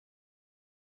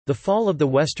The fall of the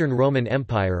Western Roman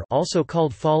Empire, also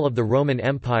called Fall of the Roman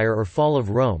Empire or Fall of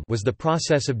Rome, was the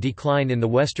process of decline in the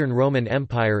Western Roman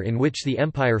Empire in which the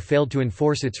empire failed to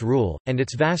enforce its rule, and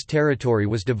its vast territory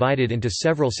was divided into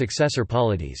several successor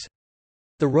polities.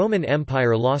 The Roman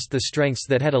Empire lost the strengths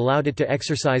that had allowed it to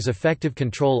exercise effective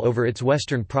control over its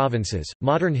western provinces.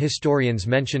 Modern historians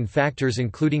mention factors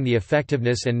including the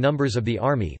effectiveness and numbers of the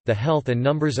army, the health and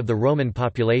numbers of the Roman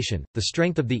population, the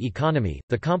strength of the economy,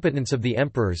 the competence of the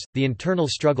emperors, the internal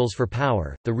struggles for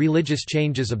power, the religious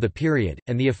changes of the period,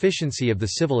 and the efficiency of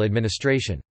the civil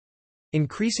administration.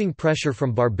 Increasing pressure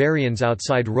from barbarians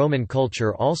outside Roman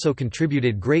culture also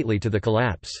contributed greatly to the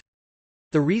collapse.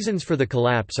 The reasons for the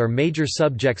collapse are major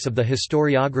subjects of the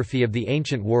historiography of the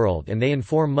ancient world, and they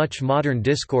inform much modern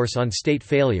discourse on state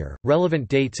failure. Relevant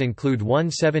dates include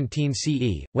 117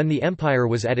 CE, when the empire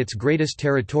was at its greatest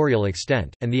territorial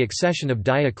extent, and the accession of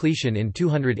Diocletian in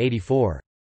 284.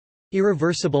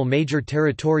 Irreversible major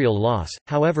territorial loss,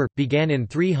 however, began in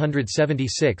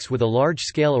 376 with a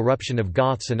large-scale eruption of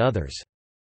Goths and others.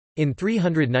 In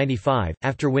 395,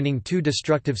 after winning two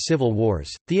destructive civil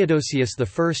wars, Theodosius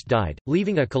I died,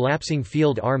 leaving a collapsing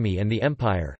field army and the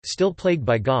empire, still plagued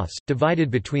by Goths,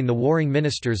 divided between the warring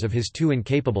ministers of his two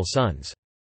incapable sons.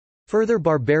 Further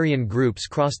barbarian groups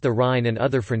crossed the Rhine and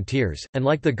other frontiers, and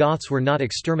like the Goths were not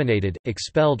exterminated,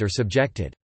 expelled or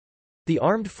subjected. The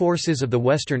armed forces of the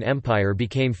Western Empire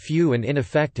became few and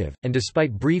ineffective, and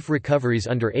despite brief recoveries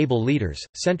under able leaders,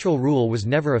 central rule was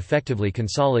never effectively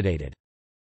consolidated.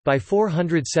 By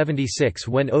 476,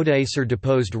 when Odoacer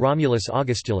deposed Romulus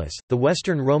Augustulus, the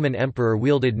Western Roman Emperor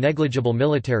wielded negligible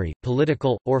military,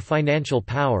 political, or financial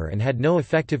power and had no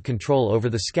effective control over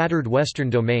the scattered western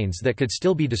domains that could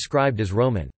still be described as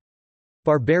Roman.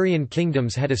 Barbarian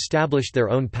kingdoms had established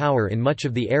their own power in much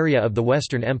of the area of the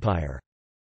Western Empire.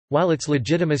 While its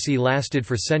legitimacy lasted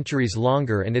for centuries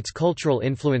longer and its cultural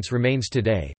influence remains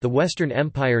today, the Western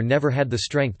Empire never had the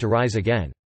strength to rise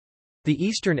again. The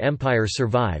Eastern Empire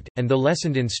survived, and though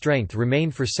lessened in strength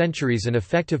remained for centuries an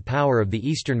effective power of the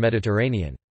Eastern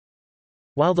Mediterranean.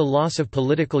 While the loss of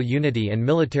political unity and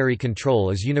military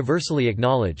control is universally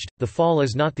acknowledged, the fall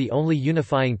is not the only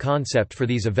unifying concept for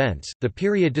these events. The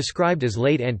period described as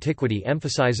late antiquity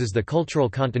emphasizes the cultural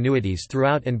continuities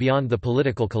throughout and beyond the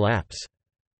political collapse.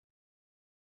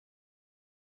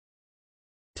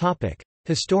 Topic: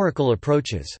 Historical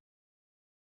approaches.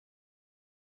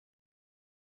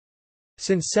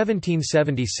 Since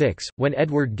 1776, when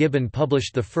Edward Gibbon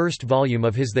published the first volume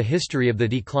of his The History of the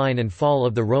Decline and Fall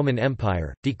of the Roman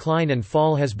Empire, decline and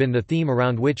fall has been the theme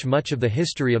around which much of the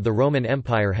history of the Roman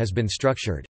Empire has been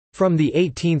structured. From the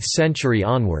 18th century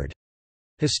onward,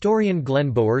 historian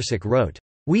Glenn Bowersock wrote,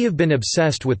 "We have been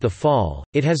obsessed with the fall,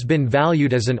 it has been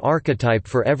valued as an archetype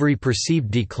for every perceived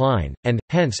decline, and,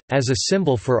 hence, as a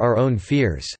symbol for our own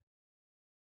fears."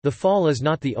 The fall is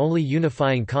not the only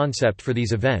unifying concept for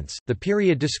these events. The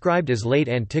period described as late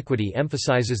antiquity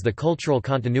emphasizes the cultural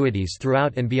continuities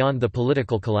throughout and beyond the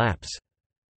political collapse.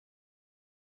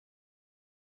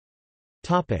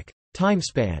 Topic: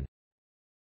 Timespan.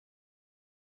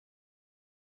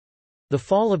 The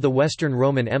fall of the Western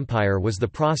Roman Empire was the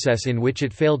process in which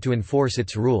it failed to enforce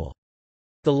its rule.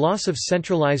 The loss of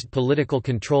centralized political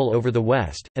control over the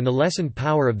West, and the lessened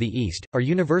power of the East, are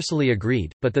universally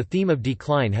agreed, but the theme of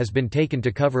decline has been taken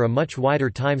to cover a much wider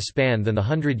time span than the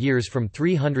 100 years from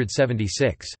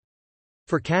 376.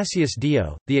 For Cassius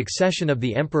Dio, the accession of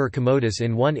the Emperor Commodus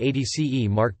in 180 CE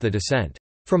marked the descent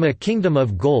from a kingdom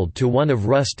of gold to one of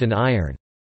rust and iron,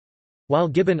 while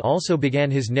Gibbon also began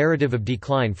his narrative of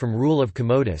decline from rule of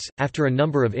Commodus, after a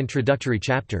number of introductory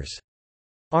chapters.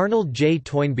 Arnold J.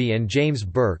 Toynbee and James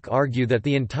Burke argue that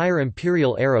the entire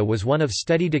imperial era was one of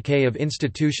steady decay of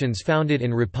institutions founded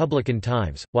in republican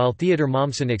times, while Theodor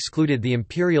Mommsen excluded the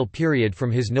imperial period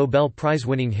from his Nobel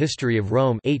Prize-winning History of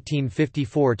Rome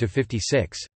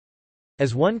 1854–56.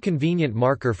 As one convenient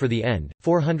marker for the end,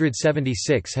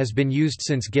 476 has been used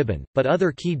since Gibbon, but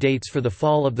other key dates for the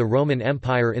fall of the Roman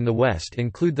Empire in the West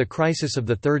include the crisis of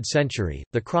the 3rd century,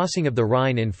 the crossing of the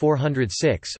Rhine in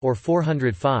 406 or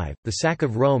 405, the sack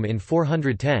of Rome in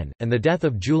 410, and the death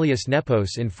of Julius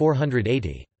Nepos in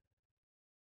 480.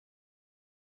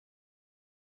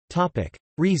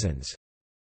 Reasons.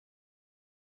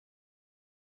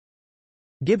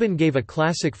 Gibbon gave a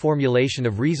classic formulation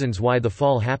of reasons why the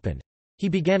fall happened. He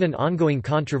began an ongoing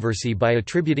controversy by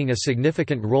attributing a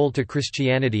significant role to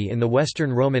Christianity in the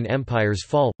Western Roman Empire's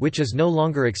fall, which is no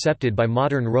longer accepted by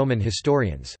modern Roman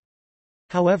historians.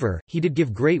 However, he did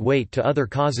give great weight to other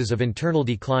causes of internal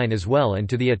decline as well and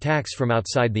to the attacks from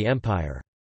outside the empire.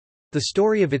 The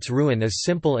story of its ruin is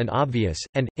simple and obvious,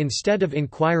 and, instead of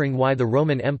inquiring why the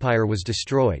Roman Empire was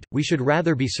destroyed, we should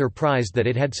rather be surprised that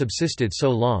it had subsisted so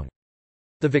long.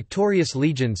 The victorious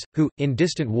legions, who, in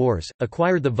distant wars,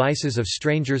 acquired the vices of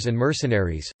strangers and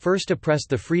mercenaries, first oppressed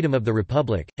the freedom of the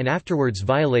Republic, and afterwards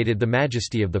violated the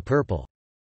majesty of the purple.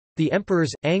 The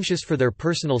emperors, anxious for their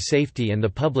personal safety and the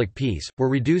public peace, were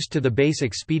reduced to the base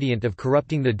expedient of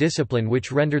corrupting the discipline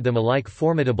which rendered them alike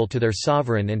formidable to their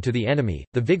sovereign and to the enemy.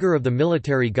 The vigor of the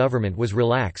military government was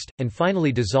relaxed, and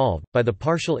finally dissolved, by the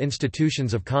partial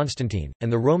institutions of Constantine,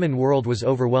 and the Roman world was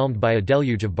overwhelmed by a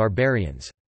deluge of barbarians.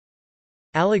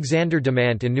 Alexander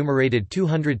Demant enumerated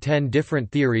 210 different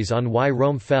theories on why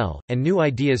Rome fell, and new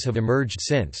ideas have emerged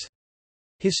since.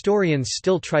 Historians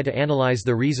still try to analyze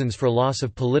the reasons for loss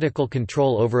of political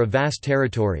control over a vast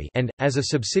territory and, as a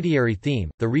subsidiary theme,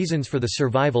 the reasons for the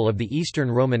survival of the Eastern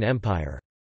Roman Empire.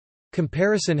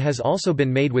 Comparison has also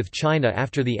been made with China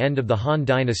after the end of the Han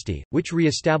dynasty, which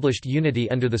re-established unity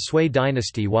under the Sui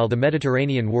dynasty while the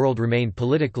Mediterranean world remained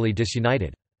politically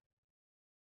disunited.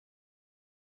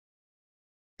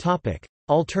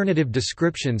 Alternative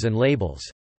descriptions and labels.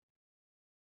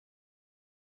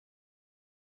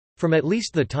 From at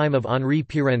least the time of Henri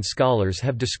Pirenne, scholars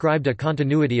have described a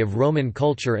continuity of Roman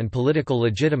culture and political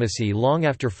legitimacy long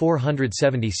after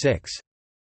 476.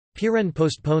 Pirenne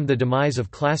postponed the demise of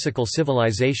classical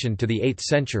civilization to the 8th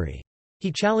century.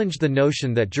 He challenged the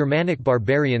notion that Germanic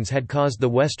barbarians had caused the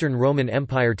Western Roman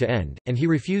Empire to end, and he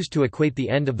refused to equate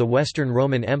the end of the Western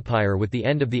Roman Empire with the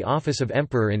end of the office of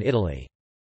emperor in Italy.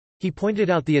 He pointed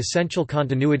out the essential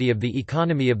continuity of the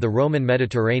economy of the Roman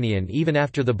Mediterranean even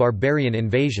after the barbarian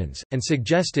invasions, and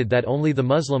suggested that only the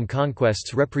Muslim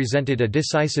conquests represented a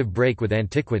decisive break with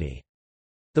antiquity.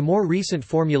 The more recent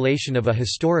formulation of a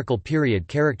historical period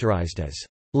characterized as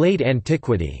late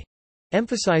antiquity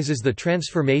emphasizes the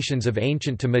transformations of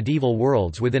ancient to medieval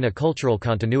worlds within a cultural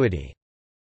continuity.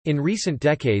 In recent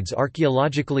decades,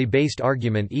 archaeologically based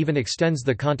argument even extends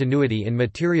the continuity in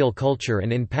material culture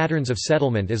and in patterns of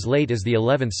settlement as late as the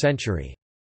 11th century.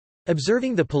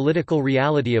 Observing the political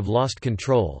reality of lost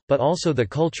control, but also the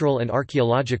cultural and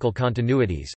archaeological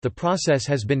continuities, the process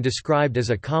has been described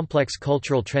as a complex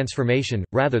cultural transformation,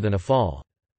 rather than a fall.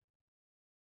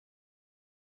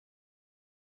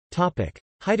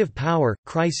 Height of power,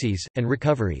 crises, and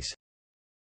recoveries.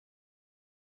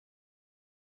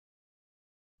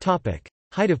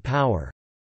 Height of power.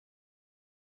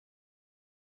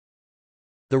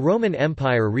 The Roman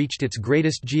Empire reached its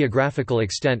greatest geographical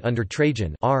extent under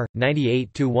Trajan r.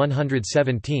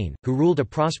 98–117, who ruled a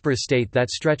prosperous state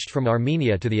that stretched from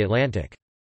Armenia to the Atlantic.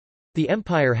 The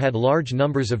empire had large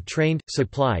numbers of trained,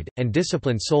 supplied, and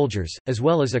disciplined soldiers, as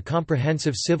well as a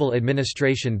comprehensive civil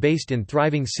administration based in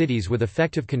thriving cities with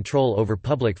effective control over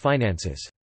public finances.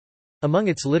 Among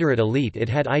its literate elite, it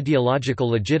had ideological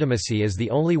legitimacy as the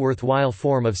only worthwhile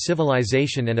form of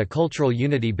civilization and a cultural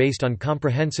unity based on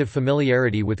comprehensive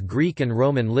familiarity with Greek and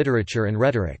Roman literature and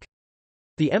rhetoric.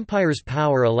 The empire's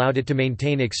power allowed it to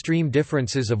maintain extreme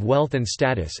differences of wealth and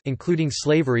status, including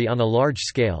slavery on a large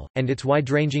scale, and its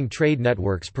wide-ranging trade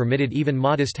networks permitted even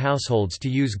modest households to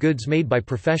use goods made by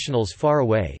professionals far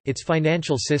away. Its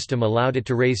financial system allowed it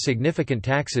to raise significant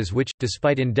taxes which,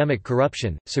 despite endemic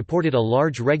corruption, supported a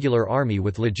large regular army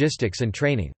with logistics and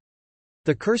training.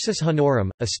 The cursus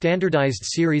honorum, a standardized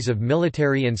series of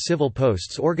military and civil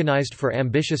posts organized for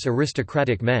ambitious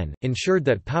aristocratic men, ensured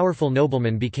that powerful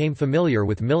noblemen became familiar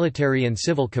with military and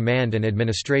civil command and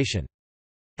administration.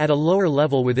 At a lower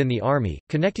level within the army,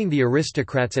 connecting the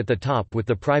aristocrats at the top with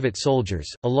the private soldiers,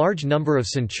 a large number of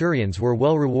centurions were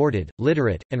well rewarded,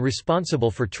 literate, and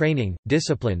responsible for training,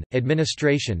 discipline,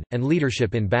 administration, and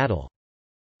leadership in battle.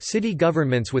 City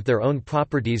governments with their own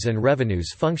properties and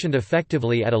revenues functioned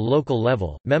effectively at a local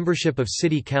level. Membership of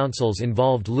city councils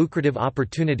involved lucrative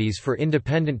opportunities for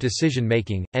independent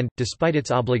decision-making, and, despite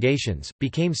its obligations,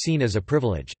 became seen as a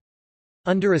privilege.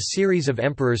 Under a series of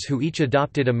emperors who each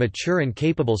adopted a mature and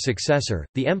capable successor,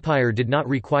 the empire did not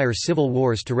require civil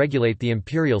wars to regulate the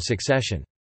imperial succession.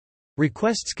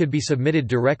 Requests could be submitted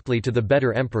directly to the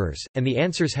better emperors, and the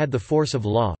answers had the force of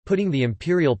law, putting the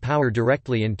imperial power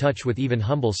directly in touch with even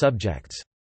humble subjects.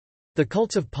 The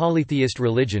cults of polytheist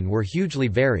religion were hugely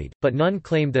varied, but none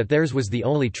claimed that theirs was the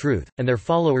only truth, and their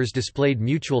followers displayed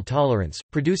mutual tolerance,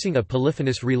 producing a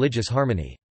polyphonous religious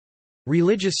harmony.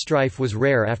 Religious strife was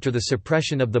rare after the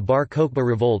suppression of the Bar Kokhba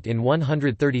revolt in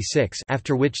 136,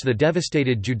 after which the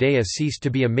devastated Judea ceased to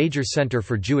be a major center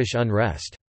for Jewish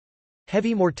unrest.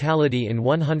 Heavy mortality in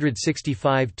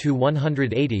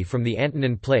 165–180 from the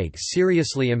Antonine Plague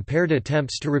seriously impaired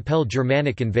attempts to repel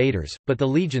Germanic invaders, but the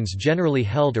legions generally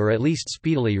held or at least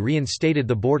speedily reinstated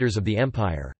the borders of the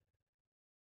empire.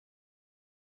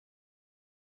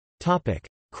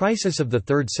 Crisis of the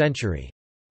 3rd century.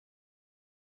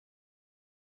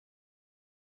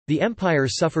 The empire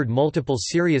suffered multiple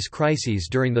serious crises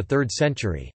during the 3rd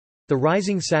century. The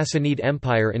rising Sassanid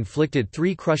Empire inflicted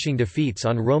 3 crushing defeats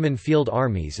on Roman field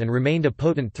armies and remained a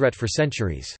potent threat for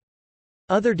centuries.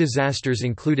 Other disasters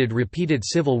included repeated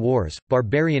civil wars,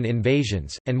 barbarian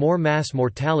invasions, and more mass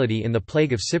mortality in the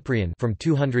Plague of Cyprian from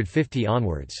 250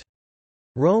 onwards.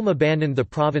 Rome abandoned the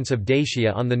province of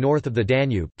Dacia on the north of the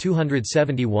Danube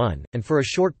 271, and for a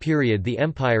short period the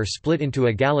empire split into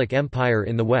a Gallic Empire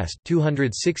in the west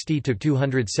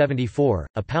 260–274,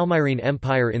 a Palmyrene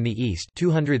Empire in the east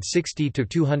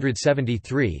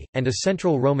 260–273, and a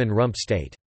central Roman rump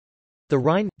state. The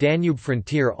Rhine-Danube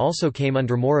frontier also came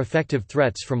under more effective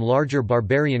threats from larger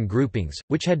barbarian groupings,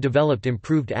 which had developed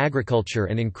improved agriculture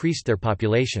and increased their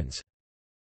populations.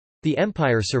 The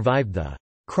empire survived the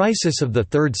crisis of the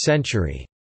 3rd century,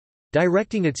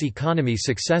 directing its economy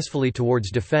successfully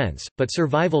towards defense, but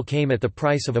survival came at the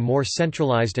price of a more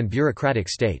centralized and bureaucratic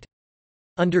state.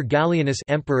 Under Gallienus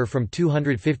emperor from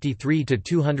 253 to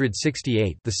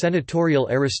 268, the senatorial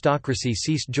aristocracy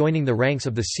ceased joining the ranks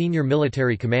of the senior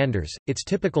military commanders, its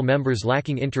typical members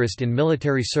lacking interest in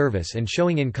military service and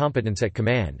showing incompetence at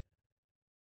command.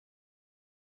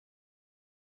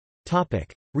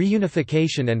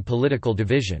 Reunification and political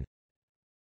division.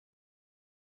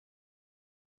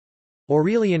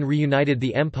 Aurelian reunited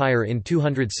the empire in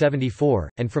 274,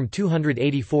 and from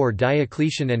 284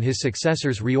 Diocletian and his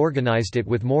successors reorganized it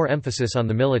with more emphasis on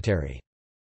the military.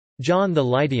 John the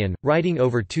Lydian, writing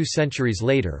over 2 centuries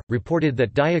later, reported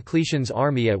that Diocletian's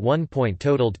army at one point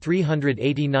totaled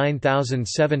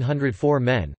 389,704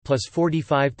 men, plus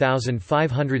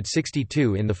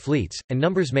 45,562 in the fleets, and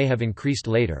numbers may have increased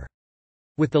later.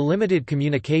 With the limited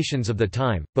communications of the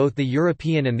time, both the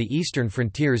European and the eastern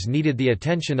frontiers needed the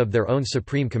attention of their own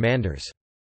supreme commanders.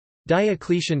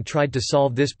 Diocletian tried to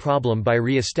solve this problem by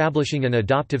re-establishing an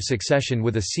adoptive succession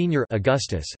with a senior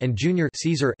Augustus and junior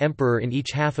Caesar emperor in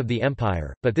each half of the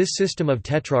empire, but this system of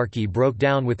tetrarchy broke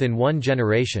down within one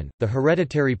generation. The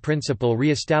hereditary principle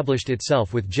re-established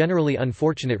itself with generally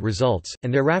unfortunate results,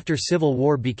 and thereafter civil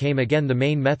war became again the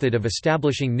main method of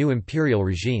establishing new imperial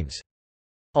regimes.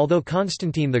 Although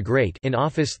Constantine the Great in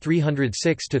office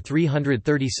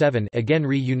 306–337 again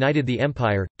reunited the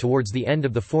empire, towards the end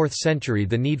of the 4th century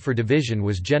the need for division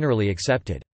was generally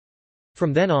accepted.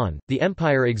 From then on, the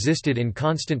empire existed in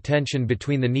constant tension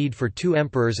between the need for 2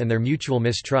 emperors and their mutual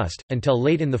mistrust, until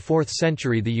late in the 4th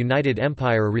century the United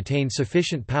Empire retained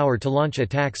sufficient power to launch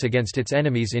attacks against its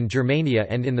enemies in Germania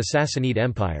and in the Sassanid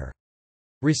Empire.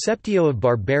 Receptio of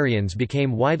barbarians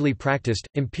became widely practiced.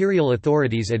 Imperial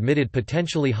authorities admitted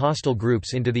potentially hostile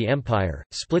groups into the empire,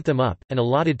 split them up, and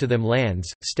allotted to them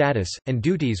lands, status, and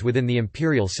duties within the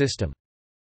imperial system.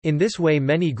 In this way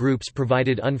many groups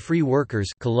provided unfree workers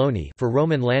coloni for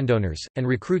Roman landowners, and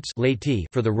recruits laeti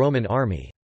for the Roman army.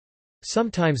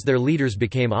 Sometimes their leaders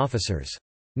became officers.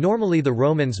 Normally the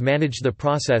Romans managed the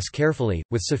process carefully,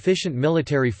 with sufficient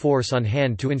military force on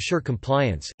hand to ensure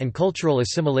compliance, and cultural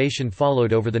assimilation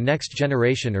followed over the next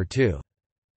generation or two.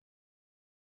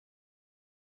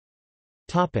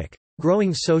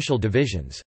 Growing social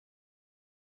divisions.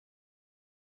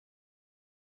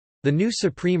 The new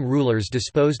supreme rulers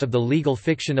disposed of the legal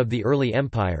fiction of the early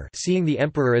empire, seeing the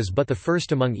emperor as but the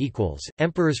first among equals.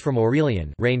 Emperors from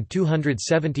Aurelian reigned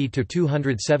 270 to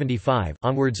 275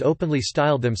 onwards openly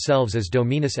styled themselves as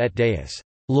Dominus et Deus,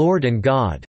 Lord and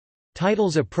God,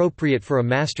 titles appropriate for a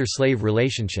master-slave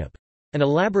relationship. An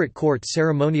elaborate court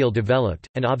ceremonial developed,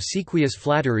 and obsequious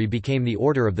flattery became the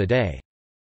order of the day.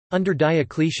 Under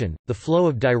Diocletian, the flow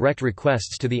of direct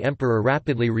requests to the emperor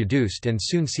rapidly reduced and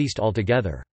soon ceased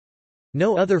altogether.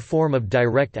 No other form of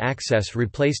direct access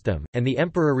replaced them, and the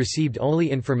emperor received only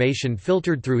information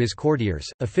filtered through his courtiers.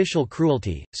 Official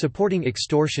cruelty, supporting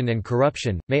extortion and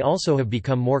corruption, may also have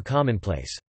become more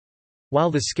commonplace. While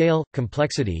the scale,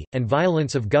 complexity, and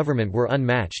violence of government were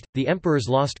unmatched, the emperors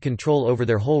lost control over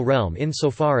their whole realm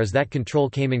insofar as that control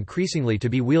came increasingly to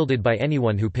be wielded by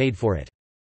anyone who paid for it.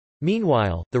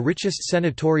 Meanwhile, the richest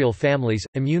senatorial families,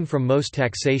 immune from most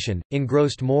taxation,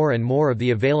 engrossed more and more of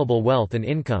the available wealth and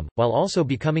income, while also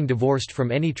becoming divorced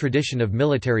from any tradition of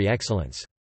military excellence.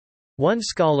 One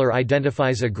scholar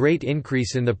identifies a great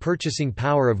increase in the purchasing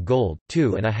power of gold,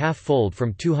 2.5-fold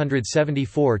from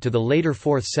 274 to the later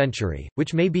 4th century,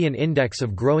 which may be an index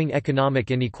of growing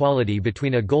economic inequality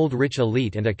between a gold-rich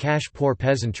elite and a cash-poor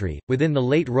peasantry. Within the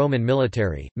late Roman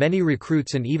military, many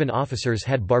recruits and even officers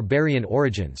had barbarian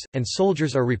origins, and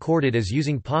soldiers are recorded as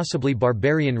using possibly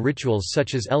barbarian rituals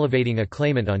such as elevating a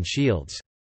claimant on shields.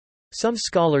 Some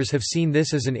scholars have seen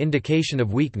this as an indication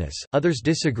of weakness, others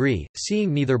disagree,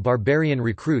 seeing neither barbarian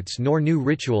recruits nor new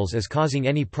rituals as causing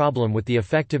any problem with the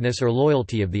effectiveness or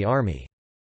loyalty of the army.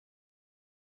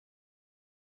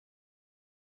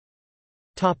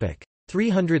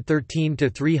 313 to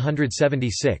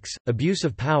 376, abuse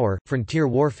of power, frontier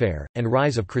warfare, and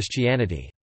rise of Christianity.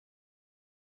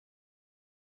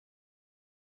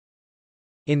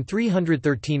 In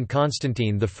 313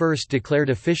 Constantine I declared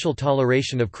official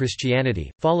toleration of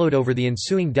Christianity, followed over the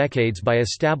ensuing decades by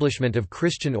establishment of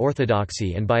Christian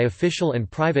orthodoxy and by official and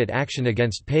private action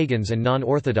against pagans and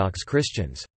non-Orthodox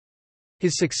Christians.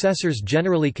 His successors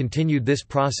generally continued this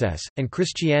process, and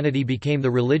Christianity became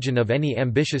the religion of any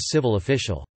ambitious civil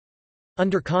official.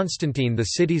 Under Constantine the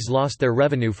cities lost their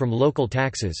revenue from local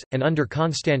taxes, and under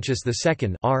Constantius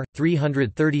II r.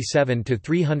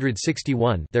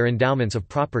 337–361 their endowments of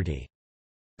property.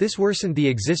 This worsened the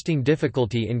existing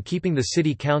difficulty in keeping the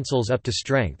city councils up to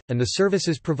strength, and the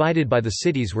services provided by the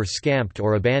cities were scamped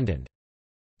or abandoned.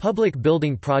 Public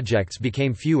building projects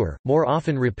became fewer, more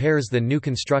often repairs than new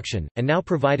construction, and now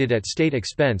provided at state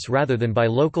expense rather than by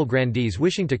local grandees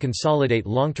wishing to consolidate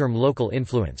long-term local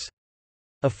influence.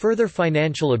 A further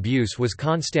financial abuse was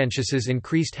Constantius's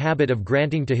increased habit of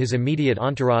granting to his immediate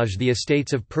entourage the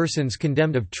estates of persons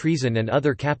condemned of treason and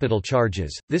other capital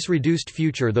charges. This reduced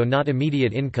future though not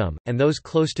immediate income, and those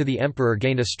close to the emperor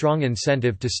gained a strong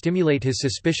incentive to stimulate his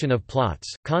suspicion of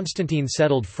plots. Constantine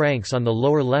settled Franks on the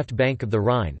lower left bank of the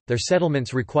Rhine. Their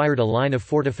settlements required a line of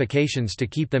fortifications to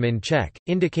keep them in check,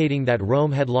 indicating that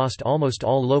Rome had lost almost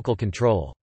all local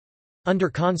control.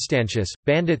 Under Constantius,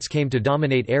 bandits came to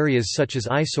dominate areas such as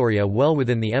Isauria well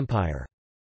within the empire.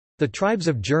 The tribes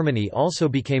of Germany also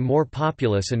became more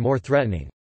populous and more threatening.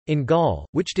 In Gaul,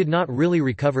 which did not really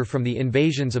recover from the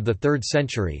invasions of the 3rd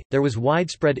century, there was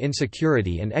widespread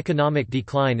insecurity and economic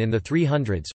decline in the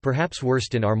 300s, perhaps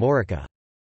worst in Armorica.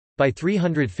 By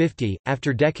 350,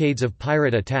 after decades of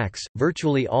pirate attacks,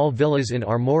 virtually all villas in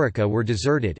Armorica were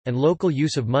deserted, and local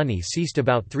use of money ceased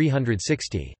about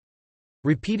 360.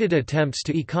 Repeated attempts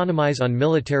to economize on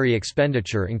military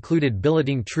expenditure included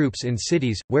billeting troops in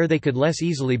cities, where they could less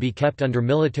easily be kept under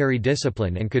military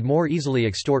discipline and could more easily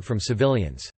extort from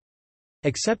civilians.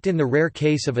 Except in the rare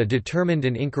case of a determined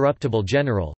and incorruptible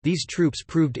general, these troops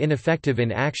proved ineffective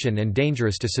in action and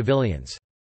dangerous to civilians.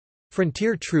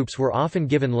 Frontier troops were often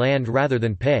given land rather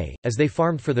than pay, as they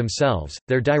farmed for themselves.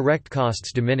 Their direct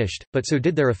costs diminished, but so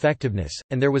did their effectiveness,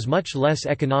 and there was much less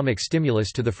economic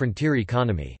stimulus to the frontier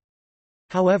economy.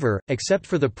 However, except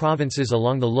for the provinces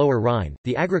along the lower Rhine,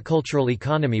 the agricultural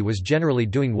economy was generally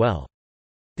doing well.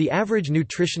 The average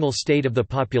nutritional state of the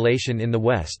population in the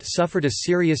West suffered a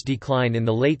serious decline in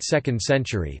the late 2nd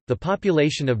century. The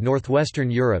population of northwestern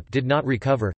Europe did not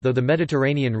recover, though the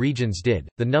Mediterranean regions did.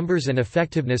 The numbers and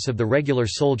effectiveness of the regular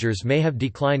soldiers may have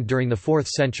declined during the 4th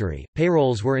century.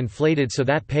 Payrolls were inflated so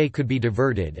that pay could be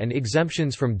diverted and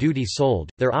exemptions from duty sold.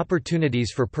 Their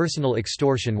opportunities for personal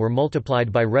extortion were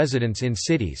multiplied by residence in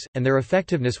cities, and their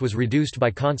effectiveness was reduced by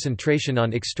concentration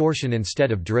on extortion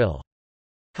instead of drill.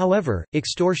 However,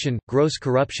 extortion, gross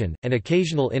corruption, and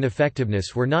occasional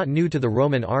ineffectiveness were not new to the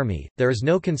Roman army. There is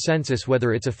no consensus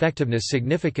whether its effectiveness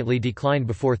significantly declined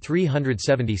before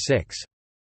 376.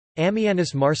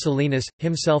 Ammianus Marcellinus,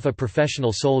 himself a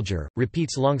professional soldier,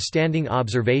 repeats long-standing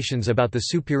observations about the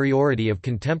superiority of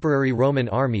contemporary Roman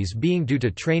armies being due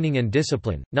to training and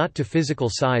discipline, not to physical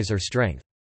size or strength.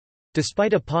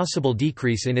 Despite a possible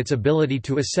decrease in its ability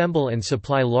to assemble and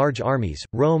supply large armies,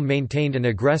 Rome maintained an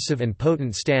aggressive and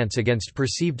potent stance against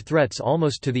perceived threats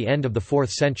almost to the end of the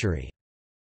 4th century.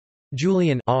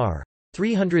 Julian r.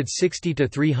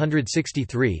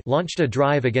 360–363 launched a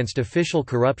drive against official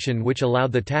corruption which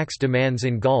allowed the tax demands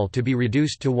in Gaul to be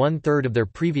reduced to 1/3 of their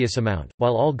previous amount,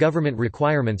 while all government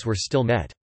requirements were still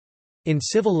met. In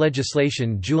civil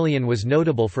legislation, Julian was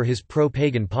notable for his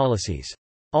pro-pagan policies.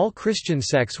 All Christian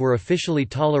sects were officially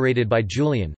tolerated by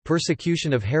Julian,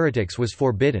 persecution of heretics was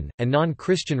forbidden, and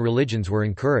non-Christian religions were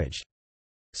encouraged.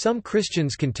 Some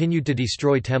Christians continued to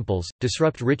destroy temples,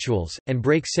 disrupt rituals, and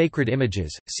break sacred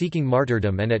images, seeking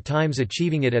martyrdom and at times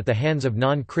achieving it at the hands of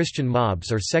non-Christian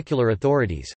mobs or secular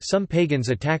authorities. Some pagans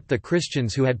attacked the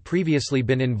Christians who had previously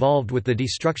been involved with the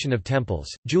destruction of temples.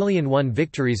 Julian won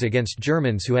victories against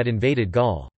Germans who had invaded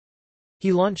Gaul.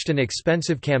 He launched an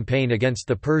expensive campaign against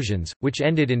the Persians, which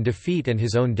ended in defeat and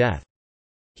his own death.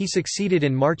 He succeeded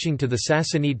in marching to the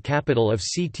Sassanid capital of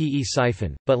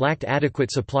Ctesiphon, but lacked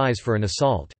adequate supplies for an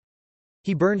assault.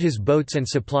 He burned his boats and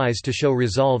supplies to show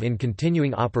resolve in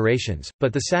continuing operations,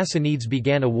 but the Sassanids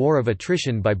began a war of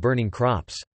attrition by burning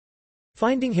crops.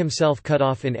 Finding himself cut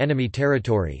off in enemy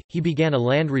territory, he began a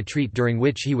land retreat during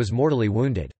which he was mortally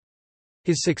wounded.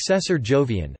 His successor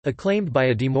Jovian, acclaimed by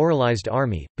a demoralized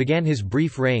army, began his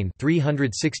brief reign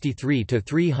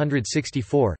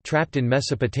 363–364 trapped in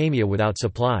Mesopotamia without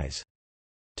supplies.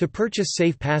 To purchase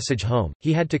safe passage home,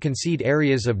 he had to concede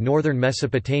areas of northern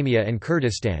Mesopotamia and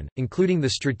Kurdistan, including the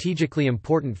strategically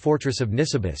important fortress of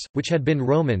Nisibis, which had been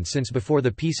Roman since before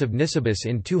the Peace of Nisibis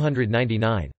in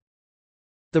 299.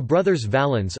 The brothers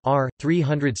Valens r.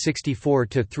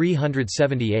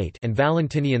 364–378 and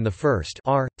Valentinian I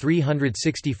r.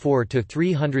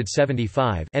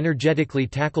 364–375 energetically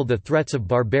tackled the threats of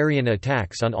barbarian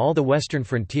attacks on all the western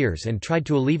frontiers and tried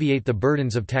to alleviate the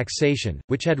burdens of taxation,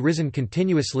 which had risen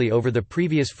continuously over the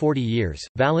previous 40 years.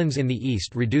 Valens in the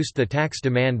east reduced the tax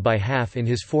demand by half in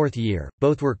his fourth year.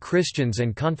 Both were Christians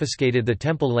and confiscated the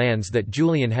temple lands that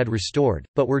Julian had restored,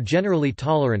 but were generally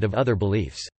tolerant of other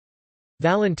beliefs.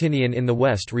 Valentinian in the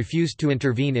west refused to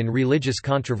intervene in religious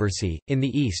controversy. In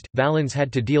the east, Valens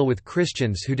had to deal with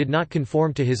Christians who did not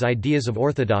conform to his ideas of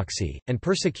orthodoxy, and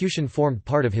persecution formed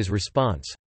part of his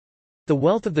response. The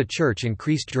wealth of the church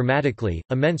increased dramatically,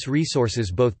 immense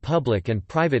resources both public and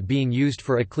private being used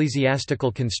for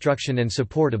ecclesiastical construction and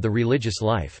support of the religious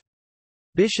life.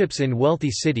 Bishops in wealthy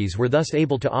cities were thus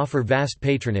able to offer vast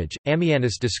patronage.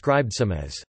 Ammianus described some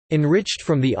as enriched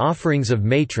from the offerings of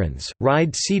matrons,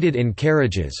 ride seated in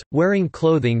carriages, wearing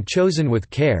clothing chosen with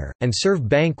care, and serve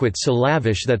banquets so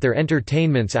lavish that their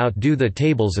entertainments outdo the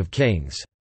tables of kings."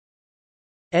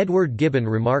 Edward Gibbon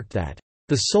remarked that,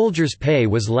 "The soldiers' pay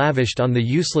was lavished on the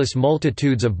useless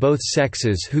multitudes of both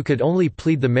sexes who could only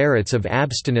plead the merits of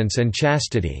abstinence and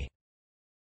chastity,"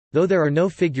 though there are no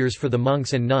figures for the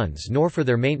monks and nuns nor for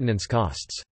their maintenance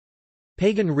costs.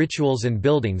 Pagan rituals and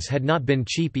buildings had not been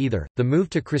cheap either. The move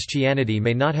to Christianity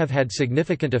may not have had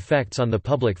significant effects on the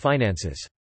public finances.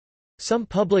 Some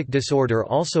public disorder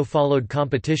also followed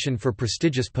competition for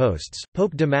prestigious posts.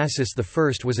 Pope Damasus I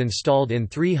was installed in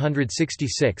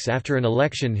 366 after an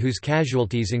election whose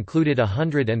casualties included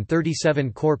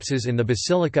 137 corpses in the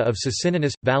Basilica of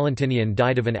Sicininus. Valentinian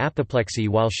died of an apoplexy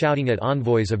while shouting at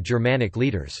envoys of Germanic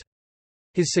leaders.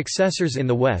 His successors in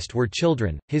the west were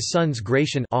children, his sons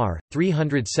Gratian r.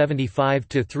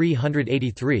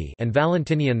 375–383 and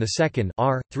Valentinian II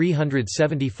r.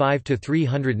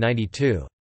 375–392.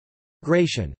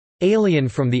 Gratian, alien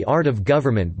from the art of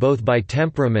government both by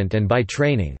temperament and by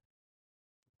training,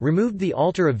 removed the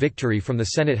altar of victory from the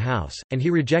Senate house, and he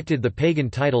rejected the pagan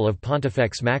title of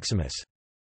Pontifex Maximus.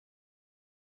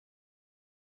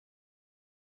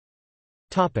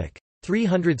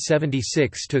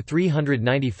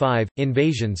 376–395,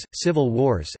 invasions, civil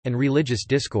wars, and religious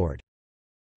discord.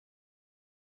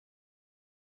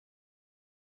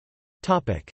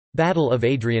 Battle of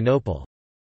Adrianople.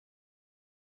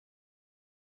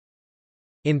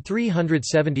 In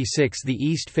 376 the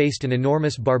East faced an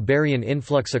enormous barbarian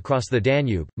influx across the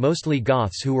Danube, mostly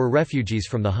Goths who were refugees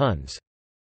from the Huns.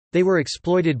 They were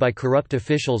exploited by corrupt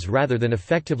officials rather than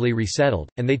effectively resettled,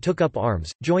 and they took up arms,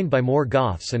 joined by more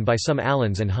Goths and by some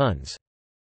Alans and Huns.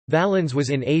 Valens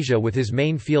was in Asia with his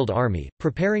main field army,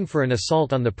 preparing for an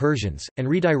assault on the Persians, and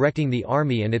redirecting the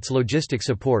army and its logistic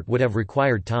support would have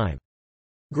required time.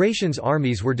 Gratian's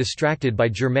armies were distracted by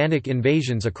Germanic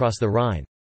invasions across the Rhine.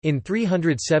 In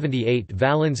 378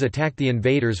 Valens attacked the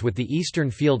invaders with the Eastern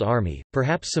Field Army,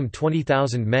 perhaps some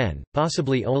 20,000 men,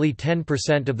 possibly only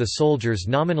 10% of the soldiers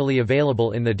nominally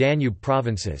available in the Danube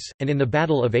provinces, and in the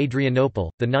Battle of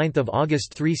Adrianople, 9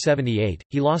 August 378,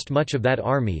 he lost much of that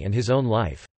army and his own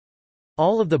life.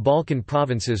 All of the Balkan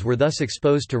provinces were thus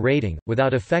exposed to raiding,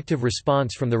 without effective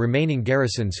response from the remaining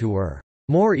garrisons who were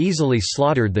more easily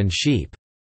slaughtered than sheep.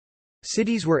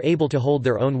 Cities were able to hold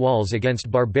their own walls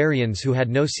against barbarians who had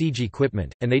no siege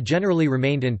equipment, and they generally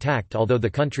remained intact although the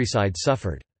countryside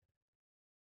suffered.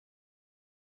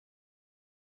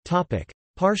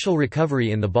 Partial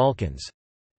recovery in the Balkans.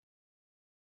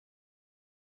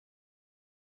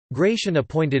 Gratian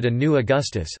appointed a new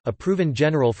Augustus, a proven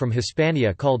general from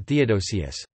Hispania called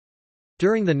Theodosius.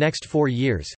 During the next 4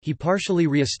 years, he partially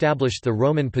re-established the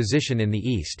Roman position in the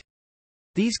east.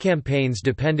 These campaigns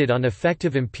depended on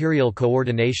effective imperial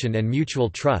coordination and mutual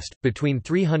trust. Between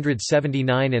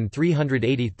 379 and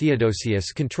 380,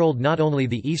 Theodosius controlled not only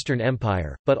the Eastern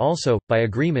Empire, but also, by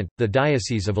agreement, the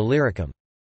Diocese of Illyricum.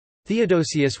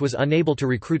 Theodosius was unable to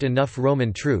recruit enough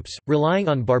Roman troops, relying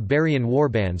on barbarian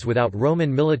warbands without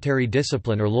Roman military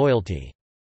discipline or loyalty.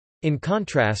 In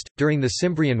contrast, during the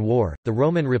Cimbrian War, the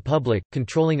Roman Republic,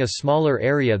 controlling a smaller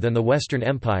area than the Western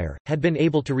Empire, had been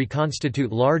able to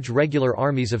reconstitute large regular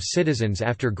armies of citizens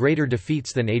after greater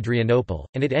defeats than Adrianople,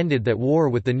 and it ended that war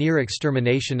with the near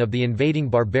extermination of the invading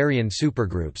barbarian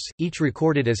supergroups, each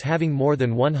recorded as having more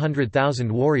than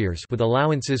 100,000 warriors, with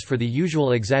allowances for the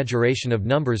usual exaggeration of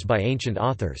numbers by ancient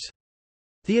authors.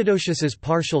 Theodosius's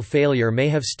partial failure may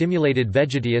have stimulated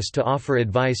Vegetius to offer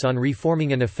advice on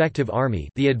reforming an effective army.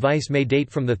 The advice may date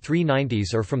from the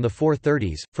 390s or from the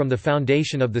 430s, from the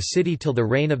foundation of the city till the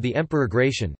reign of the Emperor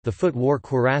Gratian. The foot wore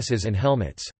cuirasses and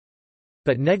helmets.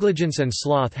 But negligence and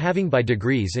sloth having by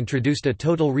degrees introduced a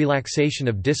total relaxation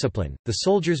of discipline, the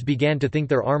soldiers began to think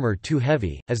their armor too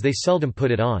heavy, as they seldom put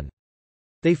it on.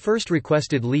 They first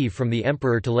requested leave from the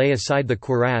emperor to lay aside the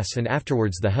cuirass and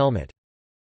afterwards the helmet.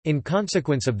 In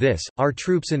consequence of this, our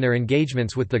troops in their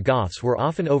engagements with the Goths were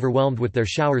often overwhelmed with their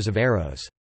showers of arrows.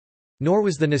 Nor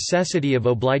was the necessity of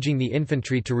obliging the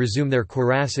infantry to resume their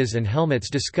cuirasses and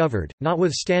helmets discovered,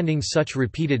 notwithstanding such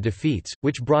repeated defeats,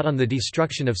 which brought on the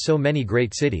destruction of so many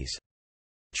great cities.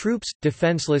 Troops,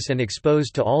 defenseless and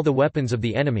exposed to all the weapons of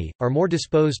the enemy, are more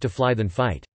disposed to fly than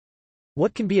fight.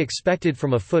 What can be expected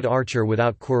from a foot archer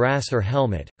without cuirass or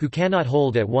helmet, who cannot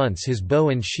hold at once his bow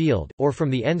and shield, or from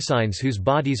the ensigns whose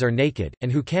bodies are naked, and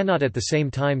who cannot at the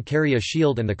same time carry a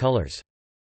shield and the colours?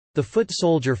 The foot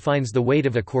soldier finds the weight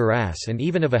of a cuirass and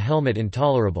even of a helmet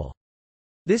intolerable.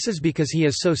 This is because he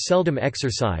is so seldom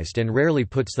exercised and rarely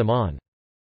puts them on.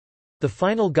 The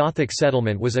final Gothic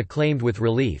settlement was acclaimed with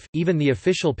relief, even the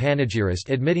official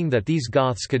panegyrist admitting that these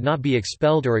Goths could not be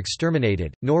expelled or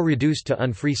exterminated, nor reduced to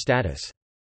unfree status.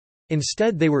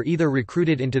 Instead they were either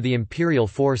recruited into the imperial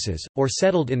forces, or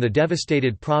settled in the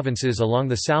devastated provinces along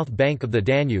the south bank of the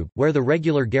Danube, where the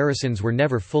regular garrisons were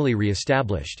never fully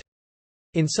re-established.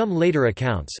 In some later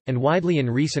accounts, and widely in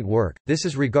recent work, this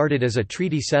is regarded as a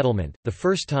treaty settlement, the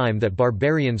first time that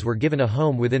barbarians were given a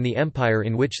home within the empire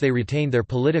in which they retained their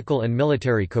political and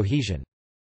military cohesion.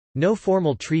 No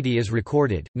formal treaty is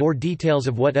recorded, nor details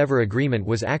of whatever agreement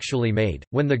was actually made.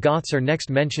 When the Goths are next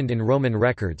mentioned in Roman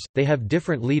records, they have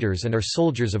different leaders and are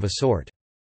soldiers of a sort.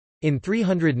 In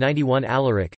 391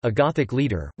 Alaric, a Gothic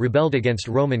leader, rebelled against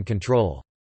Roman control.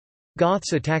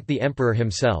 Goths attacked the emperor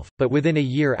himself, but within a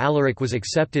year Alaric was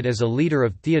accepted as a leader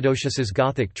of Theodosius's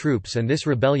Gothic troops and this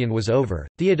rebellion was over.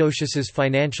 Theodosius's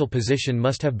financial position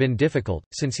must have been difficult,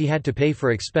 since he had to pay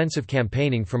for expensive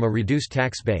campaigning from a reduced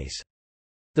tax base.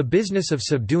 The business of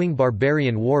subduing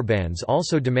barbarian warbands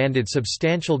also demanded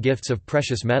substantial gifts of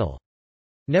precious metal.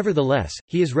 Nevertheless,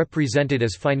 he is represented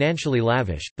as financially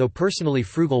lavish, though personally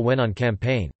frugal when on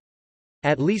campaign.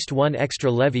 At least one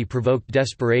extra levy provoked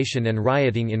desperation and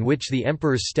rioting in which the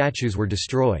emperor's statues were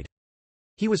destroyed.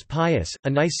 He was pious, a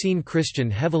Nicene Christian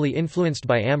heavily influenced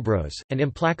by Ambrose, and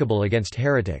implacable against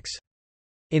heretics.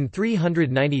 In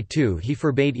 392 he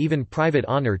forbade even private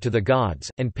honor to the gods,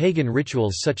 and pagan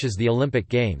rituals such as the Olympic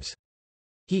Games.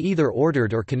 He either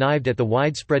ordered or connived at the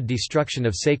widespread destruction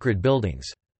of sacred buildings.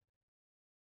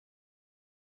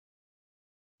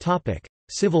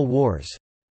 Civil wars.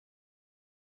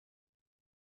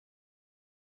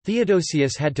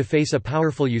 Theodosius had to face a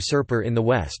powerful usurper in the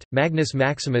west. Magnus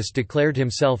Maximus declared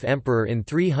himself emperor in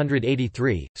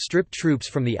 383, stripped troops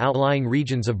from the outlying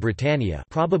regions of Britannia,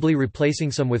 probably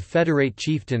replacing some with federate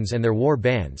chieftains and their war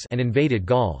bands, and invaded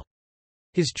Gaul.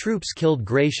 His troops killed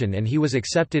Gratian and he was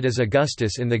accepted as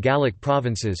Augustus in the Gallic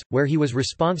provinces, where he was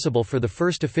responsible for the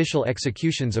first official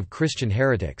executions of Christian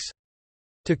heretics.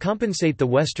 To compensate the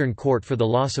Western court for the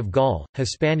loss of Gaul,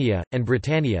 Hispania, and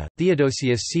Britannia,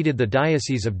 Theodosius ceded the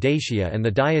diocese of Dacia and the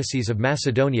diocese of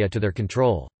Macedonia to their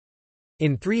control.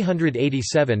 In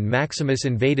 387 Maximus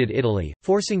invaded Italy,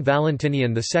 forcing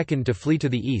Valentinian II to flee to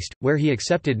the east, where he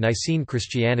accepted Nicene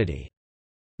Christianity.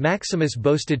 Maximus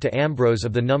boasted to Ambrose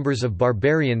of the numbers of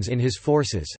barbarians in his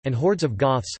forces, and hordes of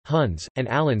Goths, Huns, and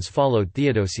Alans followed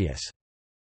Theodosius.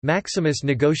 Maximus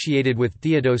negotiated with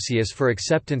Theodosius for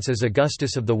acceptance as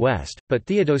Augustus of the West, but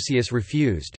Theodosius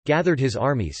refused, gathered his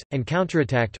armies, and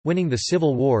counterattacked, winning the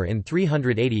civil war in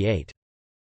 388.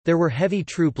 There were heavy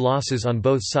troop losses on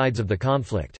both sides of the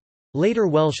conflict. Later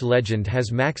Welsh legend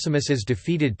has Maximus's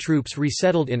defeated troops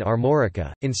resettled in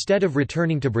Armorica, instead of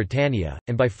returning to Britannia,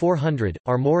 and by 400,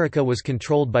 Armorica was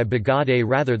controlled by Bagaudae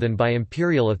rather than by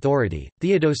imperial authority.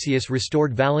 Theodosius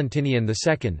restored Valentinian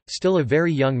II, still a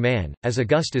very young man, as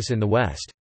Augustus in the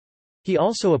west. He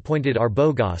also appointed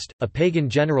Arbogast, a pagan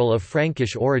general of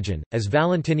Frankish origin, as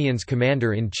Valentinian's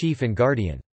commander-in-chief and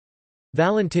guardian.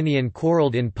 Valentinian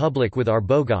quarrelled in public with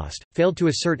Arbogast, failed to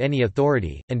assert any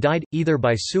authority, and died, either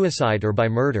by suicide or by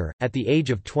murder, at the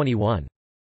age of 21.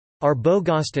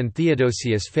 Arbogast and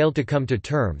Theodosius failed to come to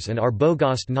terms, and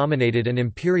Arbogast nominated an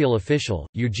imperial official,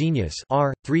 Eugenius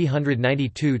r.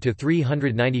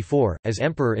 392–394, as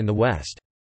emperor in the west.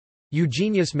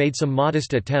 Eugenius made some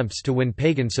modest attempts to win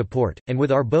pagan support, and with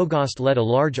Arbogast led a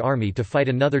large army to fight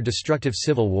another destructive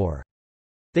civil war.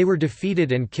 They were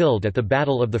defeated and killed at the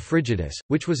Battle of the Frigidus,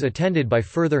 which was attended by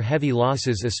further heavy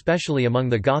losses especially among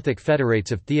the Gothic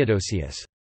federates of Theodosius.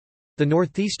 The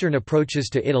northeastern approaches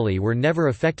to Italy were never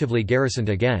effectively garrisoned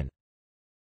again.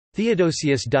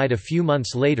 Theodosius died a few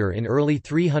months later in early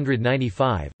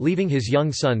 395, leaving his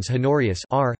young sons Honorius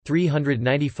r.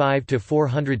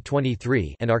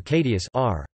 395–423 and Arcadius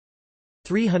r.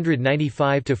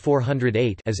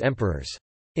 395–408 as emperors.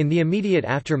 In the immediate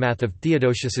aftermath of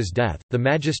Theodosius's death, the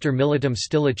Magister Militum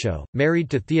Stilicho, married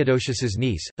to Theodosius's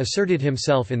niece, asserted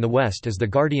himself in the west as the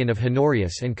guardian of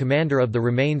Honorius and commander of the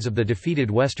remains of the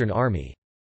defeated Western army.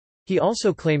 He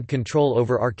also claimed control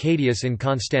over Arcadius in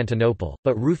Constantinople,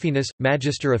 but Rufinus,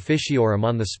 Magister Officiorum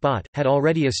on the spot, had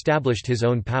already established his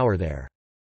own power there.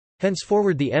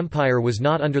 Henceforward the empire was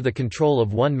not under the control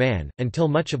of one man, until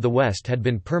much of the west had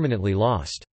been permanently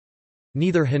lost.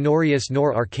 Neither Honorius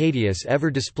nor Arcadius ever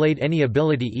displayed any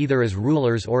ability either as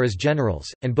rulers or as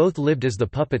generals, and both lived as the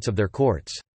puppets of their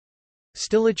courts.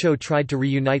 Stilicho tried to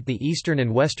reunite the eastern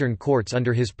and western courts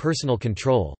under his personal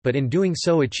control, but in doing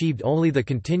so achieved only the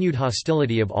continued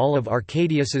hostility of all of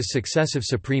Arcadius's successive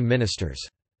supreme ministers.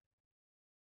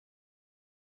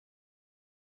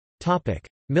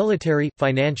 Military,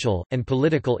 financial, and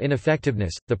political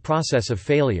ineffectiveness, the process of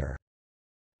failure.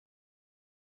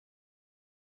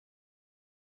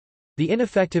 The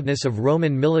ineffectiveness of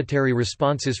Roman military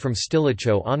responses from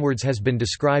Stilicho onwards has been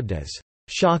described as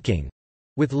shocking,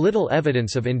 with little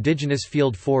evidence of indigenous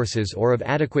field forces or of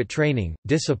adequate training,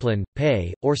 discipline,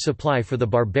 pay, or supply for the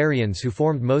barbarians who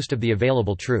formed most of the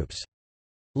available troops.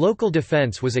 Local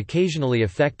defense was occasionally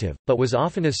effective, but was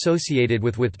often associated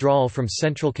with withdrawal from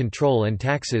central control and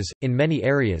taxes. In many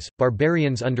areas,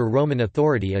 barbarians under Roman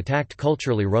authority attacked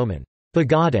culturally Roman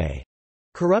pagode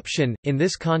corruption. In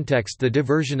this context, the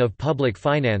diversion of public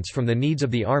finance from the needs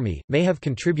of the army may have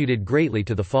contributed greatly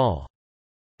to the fall.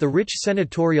 The rich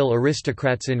senatorial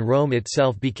aristocrats in Rome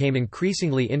itself became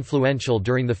increasingly influential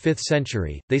during the 5th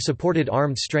century. They supported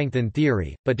armed strength in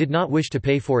theory, but did not wish to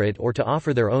pay for it or to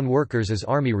offer their own workers as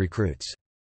army recruits.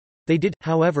 They did,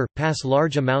 however, pass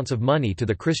large amounts of money to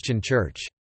the Christian Church.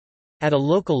 At a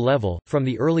local level, from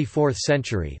the early 4th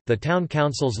century, the town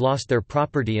councils lost their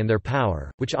property and their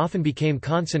power, which often became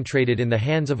concentrated in the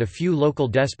hands of a few local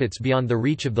despots beyond the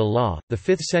reach of the law. The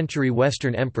 5th century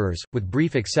Western emperors, with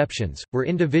brief exceptions, were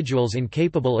individuals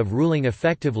incapable of ruling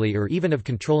effectively or even of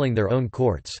controlling their own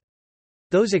courts.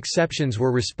 Those exceptions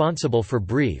were responsible for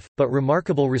brief, but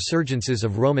remarkable resurgences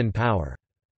of Roman power.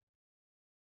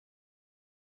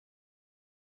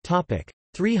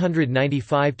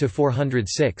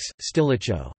 395–406,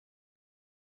 Stilicho.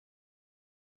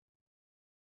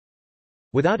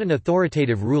 Without an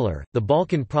authoritative ruler, the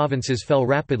Balkan provinces fell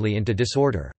rapidly into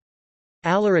disorder.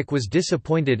 Alaric was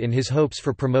disappointed in his hopes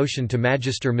for promotion to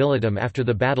Magister Militum after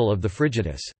the Battle of the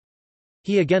Frigidus.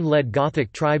 He again led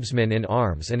Gothic tribesmen in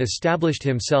arms and established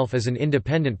himself as an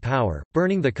independent power,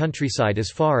 burning the countryside as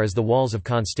far as the walls of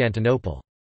Constantinople.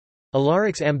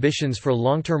 Alaric's ambitions for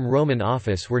long-term Roman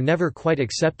office were never quite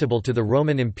acceptable to the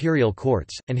Roman imperial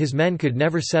courts, and his men could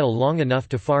never settle long enough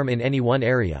to farm in any one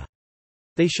area.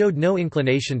 They showed no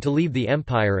inclination to leave the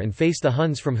empire and face the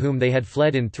Huns from whom they had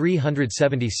fled in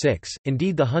 376.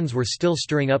 Indeed, the Huns were still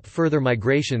stirring up further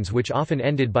migrations which often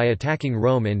ended by attacking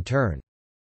Rome in turn.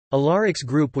 Alaric's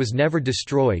group was never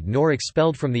destroyed nor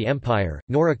expelled from the empire,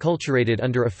 nor acculturated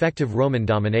under effective Roman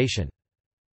domination.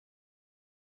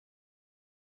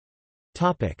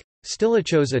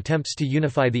 Stilicho's attempts to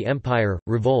unify the empire,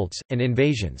 revolts, and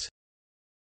invasions.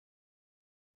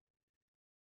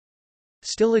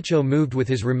 Stilicho moved with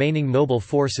his remaining mobile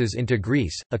forces into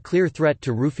Greece, a clear threat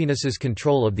to Rufinus's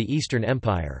control of the Eastern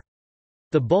Empire.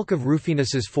 The bulk of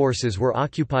Rufinus's forces were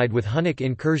occupied with Hunnic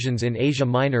incursions in Asia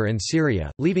Minor and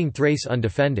Syria, leaving Thrace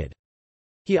undefended.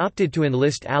 He opted to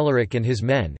enlist Alaric and his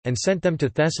men, and sent them to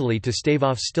Thessaly to stave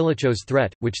off Stilicho's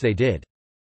threat, which they did.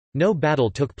 No battle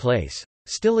took place.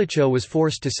 Stilicho was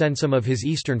forced to send some of his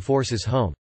eastern forces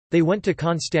home. They went to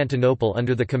Constantinople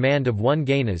under the command of one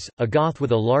Gainas, a Goth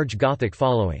with a large Gothic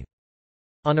following.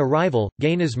 On arrival,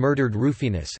 Gainas murdered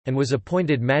Rufinus, and was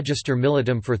appointed Magister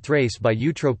Militum for Thrace by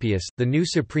Eutropius, the new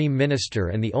supreme minister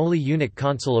and the only eunuch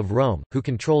consul of Rome, who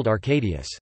controlled Arcadius,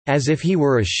 as if he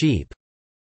were a sheep.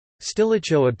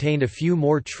 Stilicho obtained a few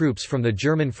more troops from the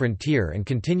German frontier and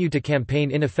continued to campaign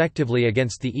ineffectively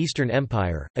against the Eastern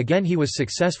Empire. Again he was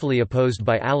successfully opposed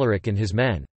by Alaric and his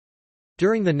men.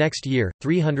 During the next year,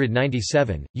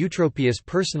 397, Eutropius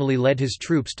personally led his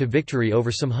troops to victory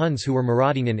over some Huns who were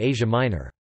marauding in Asia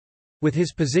Minor. With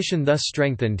his position thus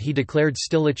strengthened, he declared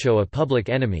Stilicho a public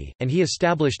enemy, and he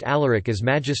established Alaric as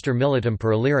Magister Militum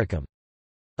per Illyricum.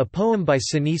 A poem by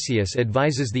Synesius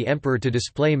advises the emperor to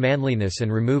display manliness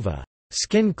and remove a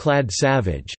skin-clad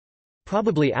savage,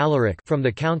 probably Alaric, from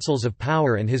the councils of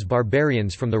power and his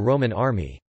barbarians from the Roman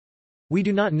army. We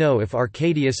do not know if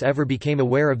Arcadius ever became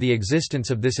aware of the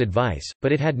existence of this advice,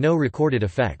 but it had no recorded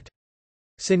effect.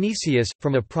 Synesius,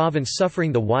 from a province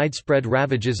suffering the widespread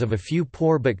ravages of a few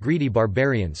poor but greedy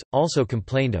barbarians, also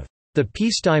complained of the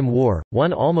peacetime war,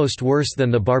 one almost worse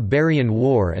than the barbarian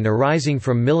war and arising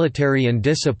from military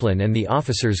indiscipline and the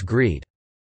officers' greed.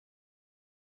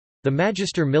 The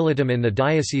Magister Militum in the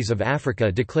Diocese of Africa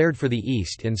declared for the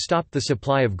East and stopped the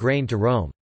supply of grain to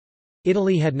Rome.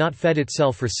 Italy had not fed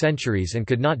itself for centuries and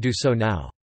could not do so now.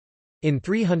 In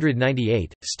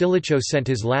 398, Stilicho sent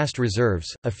his last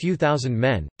reserves, a few thousand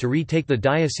men, to retake the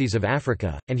Diocese of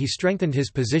Africa, and he strengthened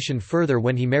his position further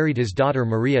when he married his daughter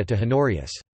Maria to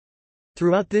Honorius.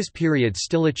 Throughout this period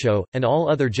Stilicho, and all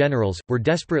other generals, were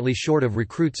desperately short of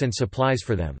recruits and supplies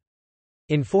for them.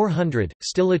 In 400,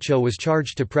 Stilicho was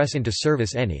charged to press into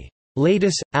service any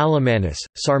 «latus, Alamanus,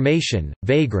 Sarmatian,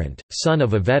 vagrant, son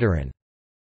of a veteran»,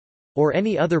 or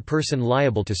any other person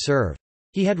liable to serve.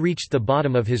 He had reached the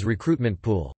bottom of his recruitment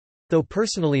pool. Though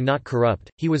personally not corrupt,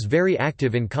 he was very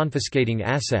active in confiscating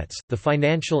assets. The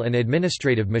financial and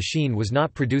administrative machine was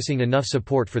not producing enough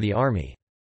support for the army.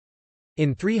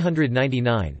 In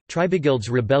 399, Tribogild's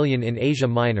rebellion in Asia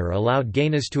Minor allowed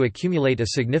Gainas to accumulate a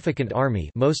significant army,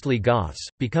 mostly Goths,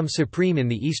 become supreme in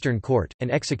the Eastern court,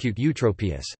 and execute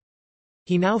Eutropius.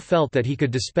 He now felt that he could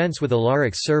dispense with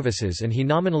Alaric's services, and he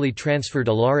nominally transferred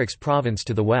Alaric's province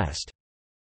to the west.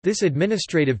 This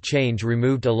administrative change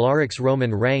removed Alaric's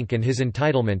Roman rank and his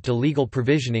entitlement to legal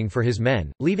provisioning for his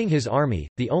men, leaving his army,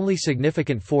 the only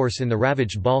significant force in the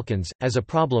ravaged Balkans, as a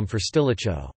problem for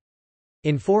Stilicho.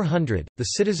 In 400, the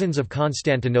citizens of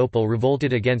Constantinople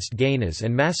revolted against Gainas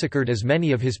and massacred as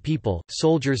many of his people,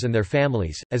 soldiers and their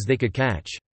families, as they could catch.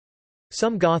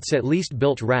 Some Goths at least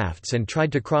built rafts and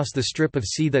tried to cross the strip of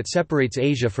sea that separates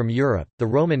Asia from Europe. The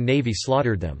Roman navy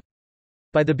slaughtered them.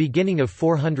 By the beginning of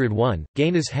 401,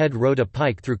 Gainas' head rode a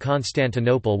pike through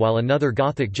Constantinople while another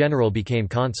Gothic general became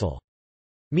consul.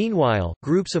 Meanwhile,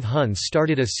 groups of Huns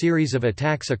started a series of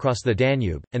attacks across the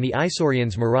Danube, and the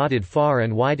Isaurians marauded far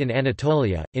and wide in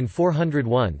Anatolia. In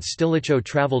 401, Stilicho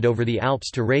travelled over the Alps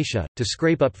to Raetia, to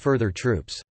scrape up further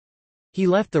troops. He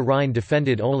left the Rhine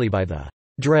defended only by the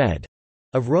dread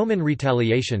of Roman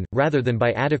retaliation, rather than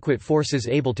by adequate forces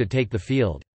able to take the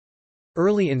field.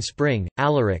 Early in spring,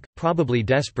 Alaric, probably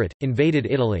desperate, invaded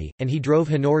Italy, and he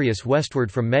drove Honorius westward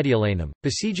from Mediolanum,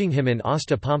 besieging him in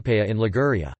Osta Pompeia in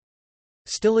Liguria.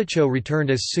 Stilicho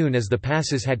returned as soon as the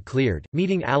passes had cleared,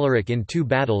 meeting Alaric in two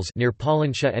battles near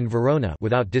Pollentia and Verona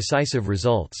without decisive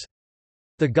results.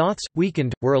 The Goths,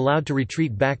 weakened, were allowed to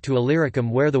retreat back to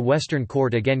Illyricum, where the Western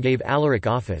court again gave Alaric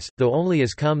office, though only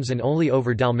as comes and only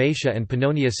over Dalmatia and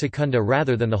Pannonia Secunda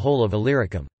rather than the whole of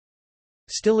Illyricum.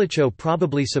 Stilicho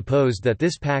probably supposed that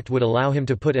this pact would allow him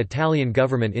to put Italian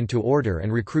government into order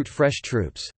and recruit fresh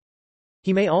troops.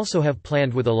 He may also have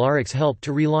planned with Alaric's help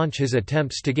to relaunch his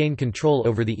attempts to gain control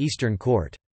over the Eastern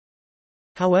court.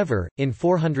 However, in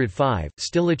 405,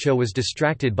 Stilicho was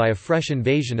distracted by a fresh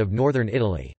invasion of northern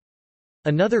Italy.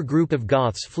 Another group of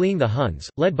Goths fleeing the Huns,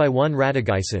 led by one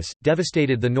Radagaisus,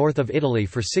 devastated the north of Italy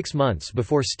for 6 months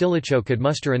before Stilicho could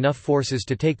muster enough forces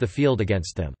to take the field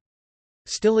against them.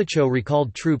 Stilicho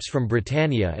recalled troops from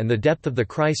Britannia, and the depth of the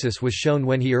crisis was shown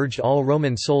when he urged all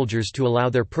Roman soldiers to allow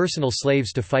their personal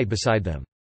slaves to fight beside them.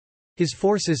 His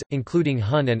forces, including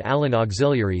Hun and Alan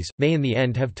auxiliaries, may in the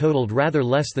end have totaled rather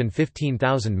less than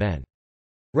 15,000 men.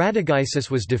 Radagaisus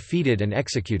was defeated and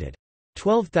executed.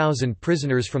 12,000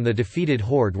 prisoners from the defeated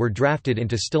horde were drafted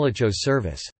into Stilicho's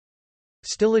service.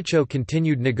 Stilicho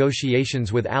continued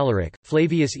negotiations with Alaric.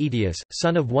 Flavius Aetius,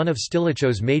 son of one of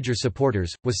Stilicho's major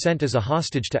supporters, was sent as a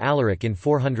hostage to Alaric in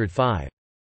 405.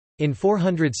 In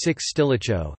 406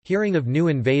 Stilicho, hearing of new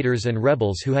invaders and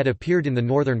rebels who had appeared in the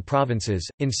northern provinces,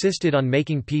 insisted on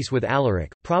making peace with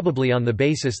Alaric, probably on the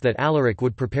basis that Alaric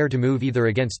would prepare to move either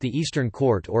against the Eastern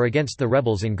court or against the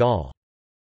rebels in Gaul.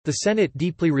 The Senate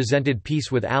deeply resented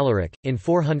peace with Alaric. In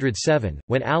 407,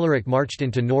 when Alaric marched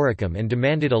into Noricum and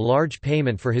demanded a large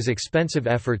payment for his expensive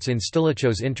efforts in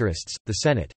Stilicho's interests, the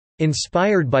Senate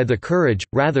inspired by the courage,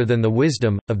 rather than the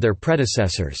wisdom, of their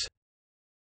predecessors,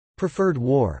 preferred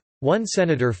war. One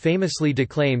senator famously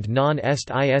declaimed non est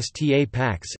ista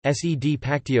pax, sed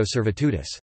pactio servitudis.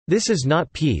 This is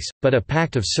not peace, but a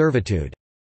pact of servitude.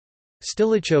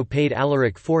 Stilicho paid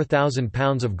Alaric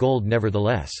 £4,000 of gold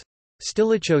nevertheless.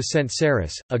 Stilicho sent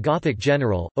Sarus, a Gothic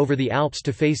general, over the Alps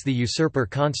to face the usurper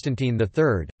Constantine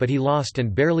III, but he lost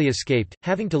and barely escaped,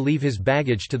 having to leave his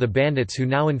baggage to the bandits who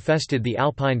now infested the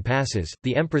Alpine passes.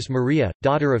 The Empress Maria,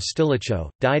 daughter of Stilicho,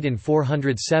 died in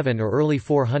 407 or early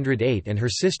 408, and her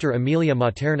sister Aemilia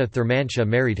Materna Thermantia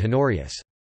married Honorius.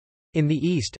 In the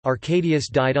east, Arcadius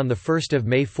died on 1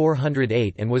 May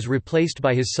 408 and was replaced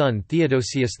by his son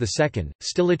Theodosius II.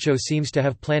 Stilicho seems to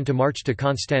have planned to march to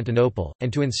Constantinople,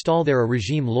 and to install there a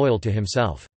regime loyal to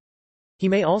himself. He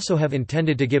may also have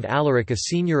intended to give Alaric a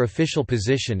senior official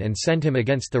position and send him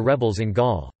against the rebels in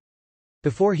Gaul.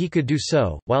 Before he could do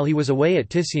so, while he was away at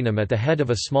Ticinum at the head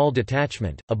of a small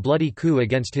detachment, a bloody coup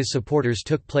against his supporters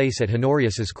took place at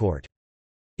Honorius's court.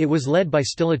 It was led by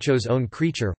Stilicho's own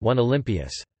creature, one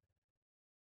Olympius.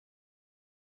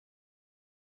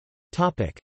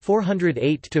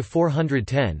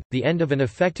 408–410, the end of an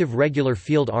effective regular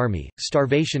field army,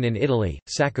 starvation in Italy,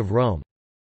 sack of Rome.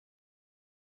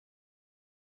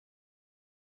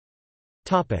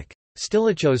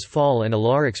 Stilicho's fall and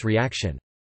Alaric's reaction.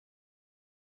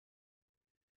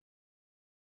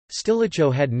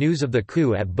 Stilicho had news of the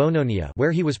coup at Bononia,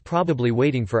 where he was probably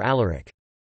waiting for Alaric.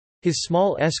 His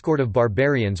small escort of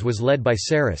barbarians was led by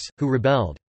Sarus, who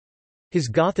rebelled. His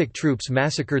Gothic troops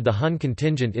massacred the Hun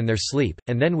contingent in their sleep,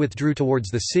 and then withdrew towards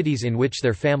the cities in which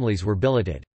their families were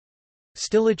billeted.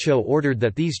 Stilicho ordered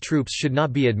that these troops should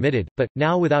not be admitted, but,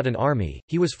 now without an army,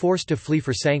 he was forced to flee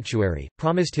for sanctuary,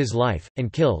 promised his life,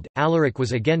 and killed. Alaric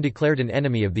was again declared an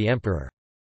enemy of the emperor.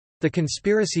 The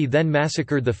conspiracy then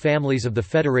massacred the families of the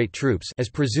Federate troops as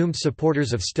presumed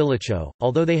supporters of Stilicho,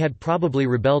 although they had probably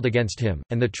rebelled against him,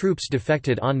 and the troops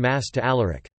defected en masse to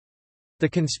Alaric. The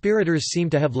conspirators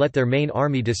seem to have let their main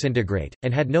army disintegrate,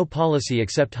 and had no policy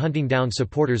except hunting down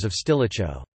supporters of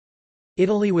Stilicho.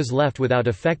 Italy was left without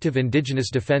effective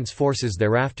indigenous defence forces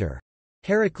thereafter.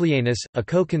 Heraclianus, a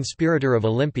co-conspirator of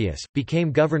Olympius,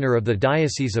 became governor of the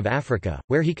Diocese of Africa,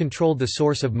 where he controlled the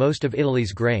source of most of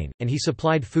Italy's grain, and he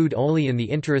supplied food only in the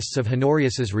interests of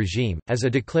Honorius's regime. As a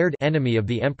declared enemy of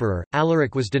the emperor,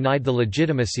 Alaric was denied the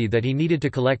legitimacy that he needed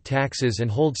to collect taxes and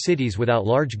hold cities without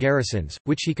large garrisons,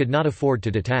 which he could not afford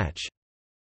to detach.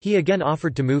 He again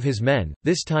offered to move his men,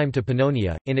 this time to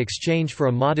Pannonia, in exchange for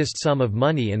a modest sum of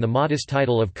money and the modest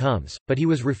title of comes, but he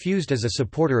was refused as a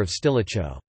supporter of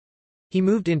Stilicho. He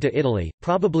moved into Italy,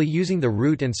 probably using the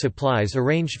route and supplies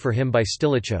arranged for him by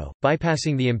Stilicho,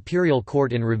 bypassing the imperial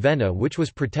court in Ravenna, which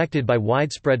was protected by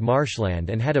widespread marshland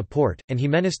and had a port, and he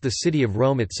menaced the city of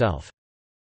Rome itself.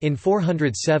 In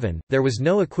 407, there was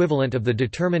no equivalent of the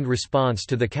determined response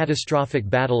to the catastrophic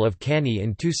Battle of Cannae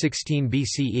in 216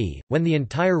 BCE, when the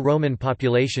entire Roman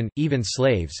population, even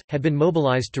slaves, had been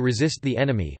mobilized to resist the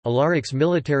enemy. Alaric's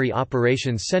military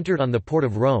operations centered on the port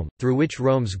of Rome, through which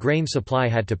Rome's grain supply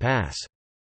had to pass.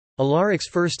 Alaric's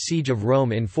first siege of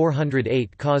Rome in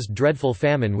 408 caused dreadful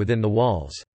famine within the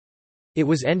walls. It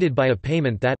was ended by a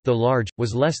payment that, though large,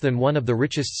 was less than one of the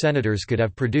richest senators could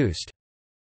have produced.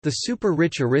 The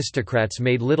super-rich aristocrats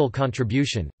made little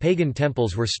contribution, pagan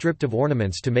temples were stripped of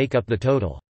ornaments to make up the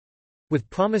total. With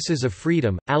promises of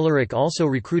freedom, Alaric also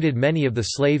recruited many of the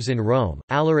slaves in Rome.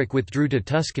 Alaric withdrew to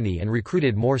Tuscany and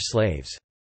recruited more slaves.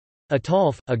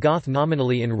 Ataulf, a Goth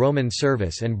nominally in Roman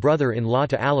service and brother-in-law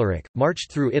to Alaric,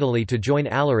 marched through Italy to join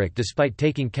Alaric despite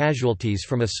taking casualties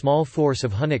from a small force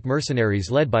of Hunnic mercenaries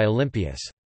led by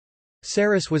Olympius.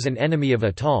 Sarus was an enemy of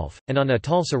Ataulf, and on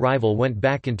Ataulf's arrival went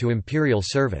back into imperial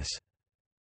service.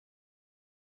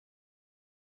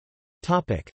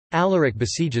 Alaric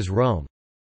besieges Rome.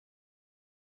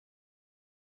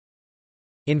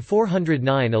 In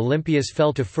 409 Olympius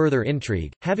fell to further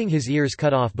intrigue, having his ears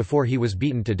cut off before he was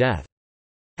beaten to death.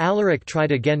 Alaric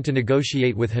tried again to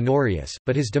negotiate with Honorius,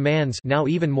 but his demands, now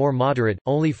even more moderate,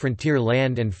 only frontier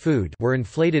land and food, were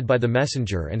inflated by the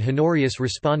messenger, and Honorius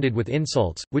responded with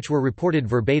insults, which were reported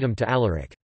verbatim to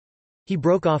Alaric. He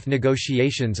broke off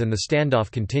negotiations and the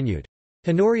standoff continued.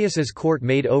 Honorius's court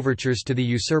made overtures to the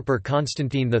usurper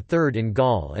Constantine III in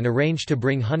Gaul and arranged to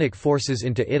bring Hunnic forces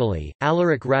into Italy.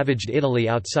 Alaric ravaged Italy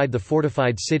outside the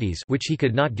fortified cities, which he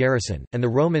could not garrison, and the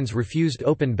Romans refused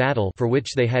open battle, for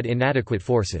which they had inadequate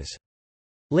forces.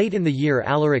 Late in the year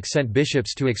Alaric sent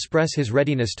bishops to express his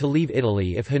readiness to leave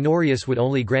Italy if Honorius would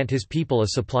only grant his people a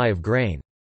supply of grain.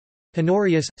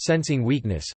 Honorius, sensing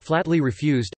weakness, flatly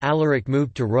refused. Alaric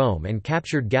moved to Rome and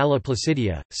captured Galla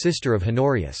Placidia, sister of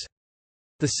Honorius.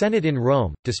 The Senate in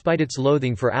Rome, despite its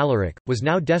loathing for Alaric, was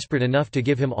now desperate enough to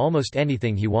give him almost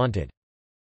anything he wanted.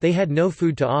 They had no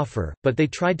food to offer, but they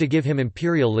tried to give him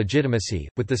imperial legitimacy.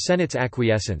 With the Senate's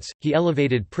acquiescence, he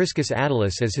elevated Priscus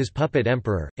Attalus as his puppet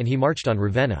emperor, and he marched on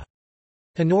Ravenna.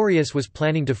 Honorius was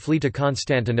planning to flee to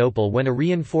Constantinople when a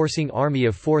reinforcing army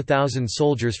of 4,000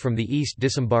 soldiers from the east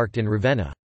disembarked in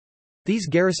Ravenna. These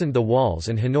garrisoned the walls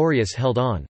and Honorius held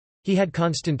on. He had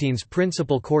Constantine's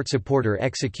principal court supporter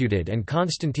executed, and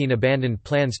Constantine abandoned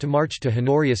plans to march to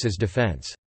Honorius's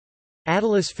defense.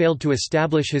 Attalus failed to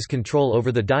establish his control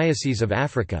over the diocese of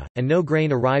Africa, and no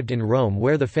grain arrived in Rome,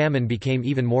 where the famine became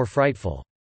even more frightful.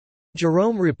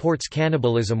 Jerome reports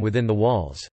cannibalism within the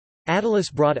walls.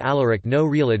 Attalus brought Alaric no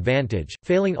real advantage,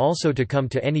 failing also to come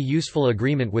to any useful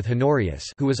agreement with Honorius,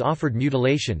 who was offered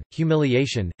mutilation,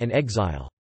 humiliation, and exile.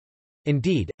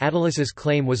 Indeed, Attalus's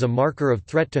claim was a marker of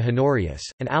threat to Honorius,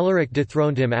 and Alaric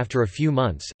dethroned him after a few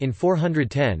months. In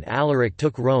 410, Alaric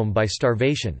took Rome by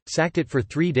starvation, sacked it for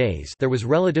 3 days. There was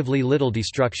relatively little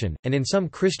destruction, and in some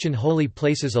Christian holy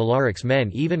places Alaric's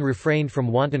men even refrained from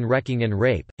wanton wrecking and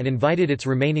rape, and invited its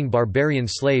remaining barbarian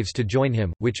slaves to join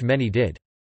him, which many did.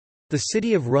 The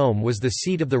city of Rome was the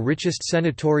seat of the richest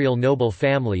senatorial noble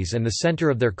families and the center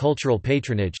of their cultural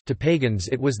patronage. To pagans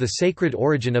it was the sacred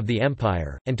origin of the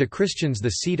empire, and to Christians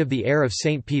the seat of the heir of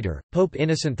Saint Peter, Pope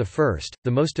Innocent I,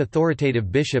 the most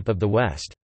authoritative bishop of the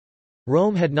West.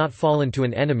 Rome had not fallen to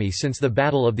an enemy since the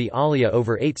Battle of the Allia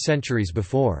over 8 centuries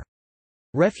before.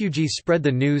 Refugees spread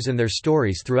the news and their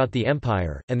stories throughout the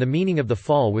empire, and the meaning of the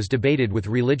fall was debated with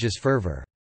religious fervor.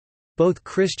 Both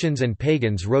Christians and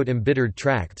pagans wrote embittered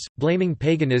tracts, blaming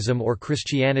paganism or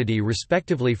Christianity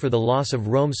respectively for the loss of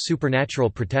Rome's supernatural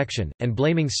protection, and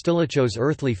blaming Stilicho's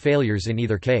earthly failures in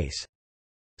either case.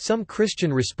 Some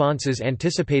Christian responses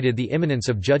anticipated the imminence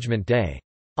of Judgment Day.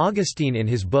 Augustine in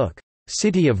his book,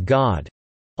 City of God,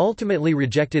 ultimately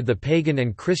rejected the pagan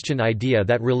and Christian idea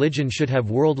that religion should have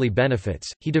worldly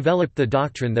benefits. He developed the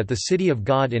doctrine that the city of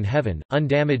God in heaven,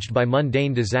 undamaged by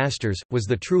mundane disasters, was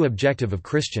the true objective of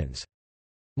Christians.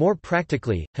 More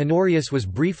practically, Honorius was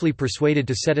briefly persuaded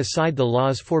to set aside the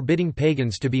laws forbidding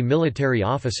pagans to be military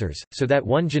officers, so that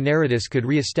one Generitus could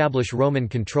re-establish Roman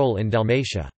control in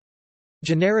Dalmatia.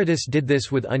 Generitus did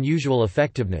this with unusual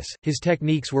effectiveness. His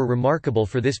techniques were remarkable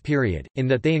for this period, in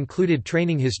that they included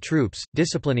training his troops,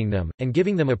 disciplining them, and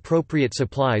giving them appropriate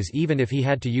supplies even if he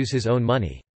had to use his own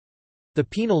money. The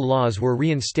penal laws were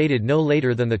reinstated no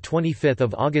later than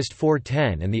 25 August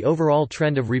 410, and the overall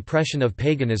trend of repression of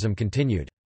paganism continued.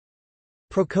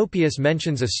 Procopius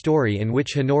mentions a story in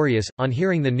which Honorius, on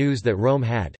hearing the news that Rome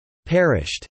had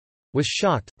perished, was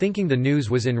shocked, thinking the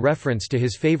news was in reference to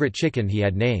his favorite chicken he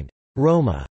had named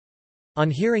Roma. On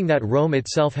hearing that Rome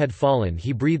itself had fallen,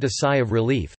 he breathed a sigh of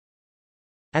relief.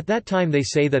 At that time they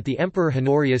say that the Emperor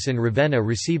Honorius in Ravenna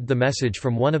received the message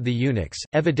from one of the eunuchs,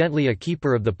 evidently a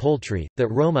keeper of the poultry, that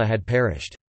Roma had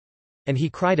perished. And he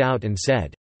cried out and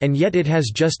said, "And yet it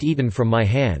has just eaten from my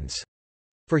hands."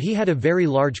 For he had a very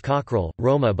large cockerel,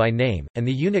 Roma by name, and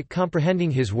the eunuch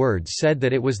comprehending his words said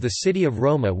that it was the city of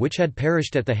Roma which had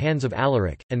perished at the hands of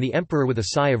Alaric, and the emperor with a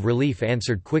sigh of relief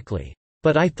answered quickly,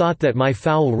 "But I thought that my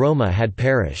foul Roma had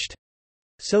perished."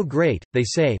 So great, they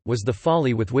say, was the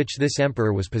folly with which this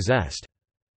emperor was possessed.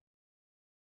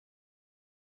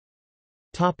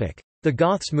 The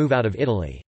Goths move out of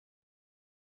Italy.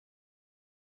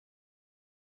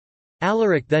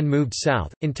 Alaric then moved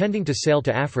south, intending to sail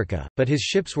to Africa, but his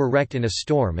ships were wrecked in a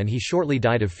storm and he shortly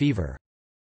died of fever.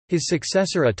 His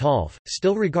successor Ataulf,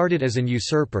 still regarded as an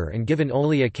usurper and given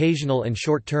only occasional and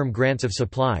short-term grants of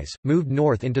supplies, moved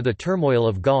north into the turmoil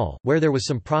of Gaul, where there was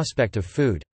some prospect of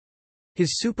food.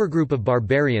 His supergroup of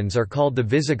barbarians are called the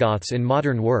Visigoths in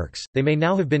modern works. They may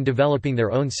now have been developing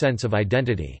their own sense of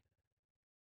identity.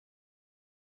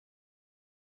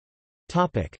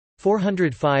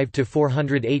 405 to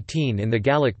 418 in the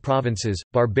Gallic provinces,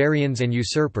 barbarians and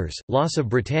usurpers, loss of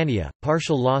Britannia,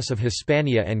 partial loss of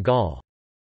Hispania and Gaul.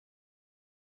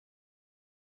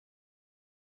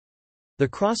 The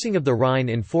crossing of the Rhine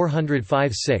in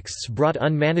 405–6 brought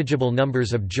unmanageable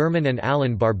numbers of German and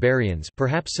Alan barbarians,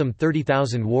 perhaps some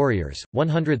 30,000 warriors,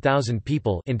 100,000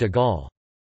 people, into Gaul.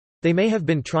 They may have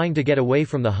been trying to get away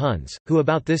from the Huns, who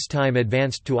about this time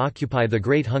advanced to occupy the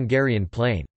Great Hungarian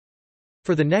Plain.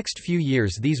 For the next few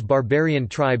years these barbarian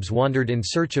tribes wandered in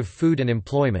search of food and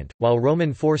employment, while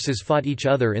Roman forces fought each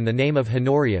other in the name of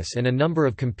Honorius and a number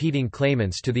of competing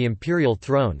claimants to the imperial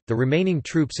throne. The remaining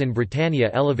troops in Britannia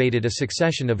elevated a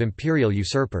succession of imperial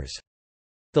usurpers.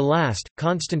 The last,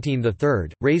 Constantine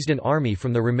III, raised an army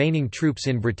from the remaining troops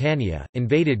in Britannia,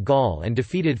 invaded Gaul and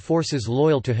defeated forces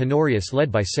loyal to Honorius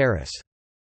led by Sarus.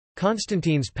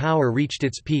 Constantine's power reached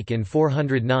its peak in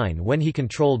 409 when he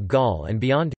controlled Gaul and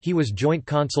beyond. He was joint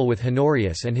consul with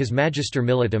Honorius, and his magister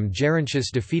militum Gerontius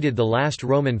defeated the last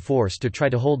Roman force to try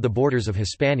to hold the borders of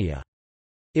Hispania.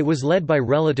 It was led by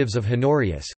relatives of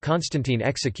Honorius. Constantine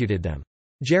executed them.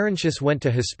 Gerontius went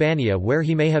to Hispania, where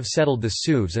he may have settled the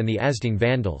Sueves and the Asding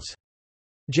Vandals.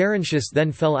 Gerontius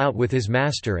then fell out with his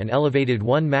master and elevated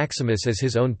one Maximus as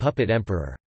his own puppet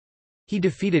emperor. He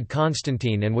defeated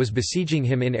Constantine and was besieging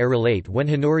him in Arelate when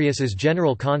Honorius's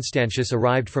general Constantius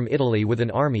arrived from Italy with an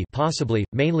army, possibly,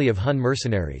 mainly of Hun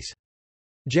mercenaries.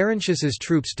 Gerontius's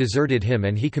troops deserted him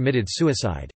and he committed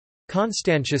suicide.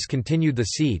 Constantius continued the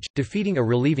siege, defeating a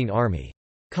relieving army.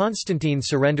 Constantine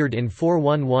surrendered in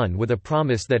 411 with a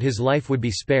promise that his life would be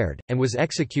spared, and was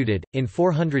executed. In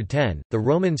 410, the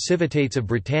Roman civitates of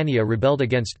Britannia rebelled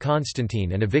against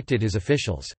Constantine and evicted his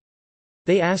officials.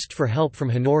 They asked for help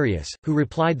from Honorius, who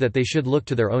replied that they should look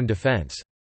to their own defence.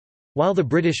 While the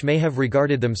British may have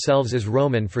regarded themselves as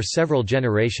Roman for several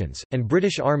generations, and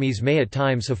British armies may at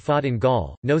times have fought in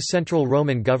Gaul, no central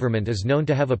Roman government is known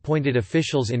to have appointed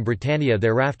officials in Britannia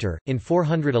thereafter. In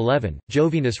 411,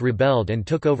 Jovinus rebelled and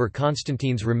took over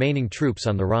Constantine's remaining troops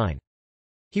on the Rhine.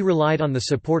 He relied on the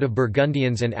support of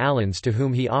Burgundians and Alans to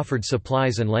whom he offered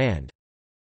supplies and land.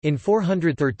 In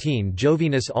 413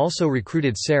 Jovinus also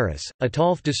recruited Sarus.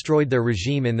 Ataulf destroyed their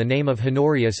regime in the name of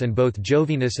Honorius, and both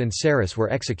Jovinus and Sarus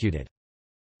were executed.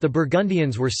 The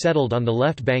Burgundians were settled on the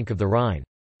left bank of the Rhine.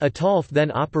 Ataulf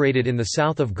then operated in the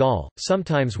south of Gaul,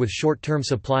 sometimes with short-term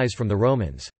supplies from the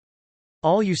Romans.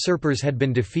 All usurpers had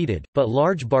been defeated, but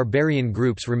large barbarian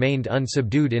groups remained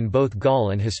unsubdued in both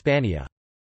Gaul and Hispania.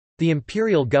 The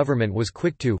imperial government was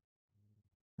quick to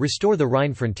restore the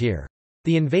Rhine frontier.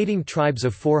 The invading tribes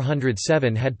of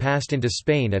 407 had passed into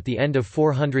Spain at the end of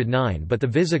 409, but the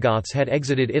Visigoths had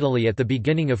exited Italy at the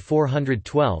beginning of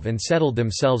 412 and settled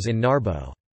themselves in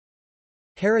Narbo.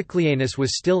 Heraclianus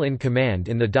was still in command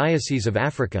in the Diocese of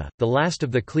Africa, the last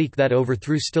of the clique that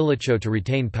overthrew Stilicho to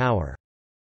retain power.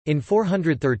 In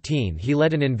 413 he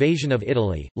led an invasion of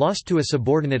Italy, lost to a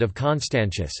subordinate of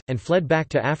Constantius, and fled back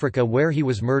to Africa, where he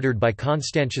was murdered by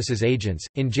Constantius's agents.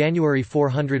 In January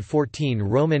 414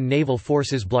 Roman naval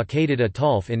forces blockaded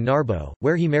Ataulf in Narbo,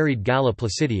 where he married Galla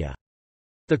Placidia.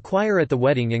 The choir at the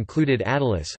wedding included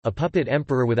Attalus, a puppet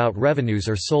emperor without revenues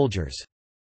or soldiers.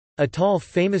 Ataulf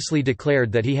famously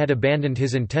declared that he had abandoned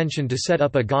his intention to set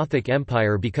up a Gothic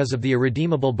empire because of the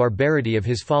irredeemable barbarity of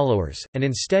his followers, and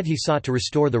instead he sought to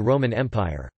restore the Roman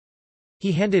Empire.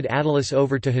 He handed Attalus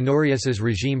over to Honorius's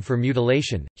regime for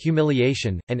mutilation,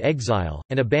 humiliation, and exile,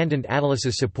 and abandoned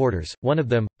Attalus's supporters. One of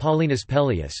them, Paulinus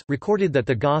Pelleas, recorded that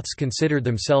the Goths considered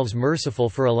themselves merciful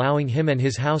for allowing him and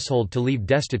his household to leave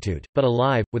destitute, but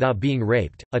alive, without being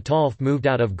raped. Ataulf moved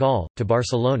out of Gaul, to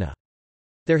Barcelona.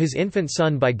 There his infant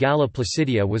son by Galla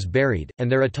Placidia was buried,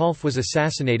 and there Ataulf was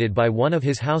assassinated by one of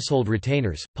his household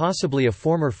retainers, possibly a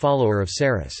former follower of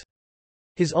Sarus.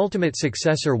 His ultimate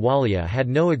successor Wallia had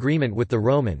no agreement with the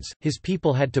Romans. His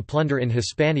people had to plunder in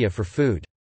Hispania for food.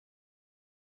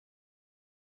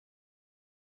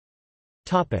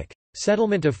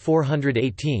 Settlement of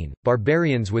 418,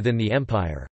 barbarians within the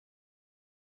empire.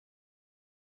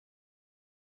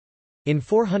 In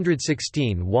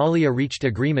 416 Wallia reached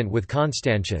agreement with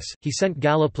Constantius. He sent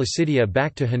Galla Placidia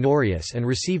back to Honorius and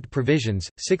received provisions,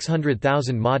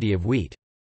 600,000 modi of wheat.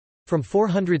 From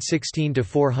 416 to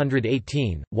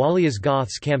 418, Wallia's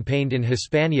Goths campaigned in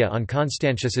Hispania on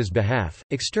Constantius's behalf,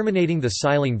 exterminating the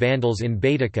Siling Vandals in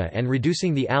Baetica and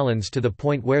reducing the Alans to the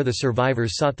point where the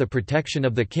survivors sought the protection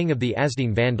of the king of the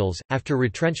Asding Vandals. After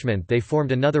retrenchment they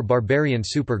formed another barbarian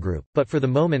supergroup, but for the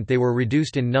moment they were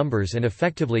reduced in numbers and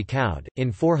effectively cowed.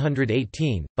 In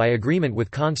 418, by agreement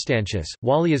with Constantius,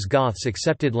 Wallia's Goths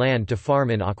accepted land to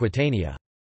farm in Aquitania.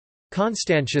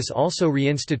 Constantius also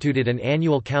reinstituted an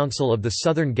annual council of the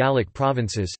southern Gallic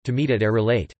provinces, to meet at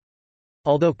Arelate.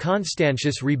 Although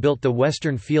Constantius rebuilt the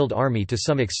Western Field Army to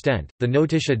some extent, the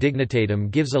Notitia Dignitatum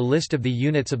gives a list of the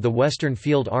units of the Western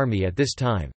Field Army at this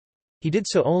time. He did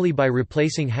so only by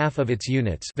replacing half of its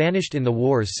units vanished in the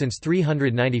wars since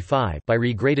 395 by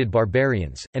regraded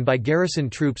barbarians, and by garrison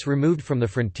troops removed from the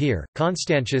frontier.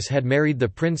 Constantius had married the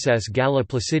princess Galla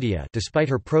Placidia despite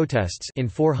her protests in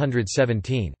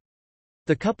 417.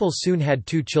 The couple soon had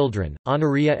two children,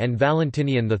 Honoria and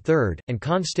Valentinian III, and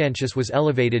Constantius was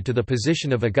elevated to the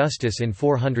position of Augustus in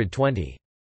 420.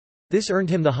 This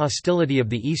earned him the hostility of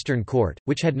the Eastern Court,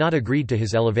 which had not agreed to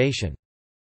his elevation.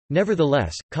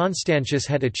 Nevertheless, Constantius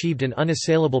had achieved an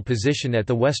unassailable position at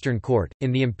the Western Court,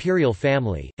 in the imperial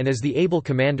family, and as the able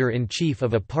commander-in-chief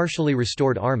of a partially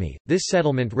restored army, this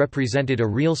settlement represented a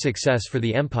real success for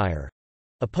the empire.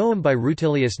 A poem by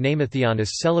Rutilius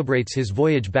Namathianus celebrates his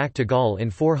voyage back to Gaul in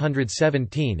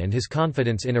 417 and his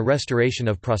confidence in a restoration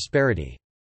of prosperity.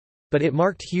 But it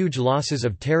marked huge losses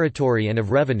of territory and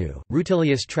of revenue.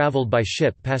 Rutilius travelled by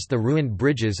ship past the ruined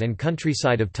bridges and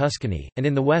countryside of Tuscany, and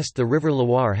in the west the river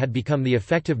Loire had become the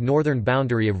effective northern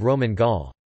boundary of Roman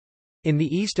Gaul. In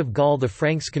the east of Gaul the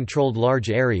Franks controlled large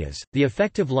areas. The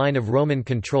effective line of Roman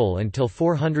control until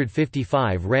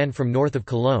 455 ran from north of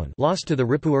Cologne, lost to the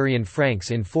Ripuarian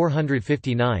Franks in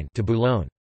 459, to Boulogne.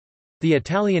 The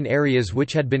Italian areas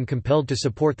which had been compelled to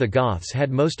support the Goths had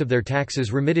most of their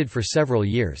taxes remitted for several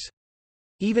years.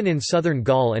 Even in southern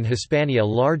Gaul and Hispania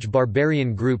large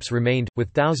barbarian groups remained,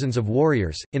 with thousands of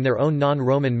warriors, in their own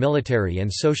non-Roman military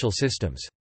and social systems.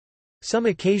 Some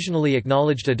occasionally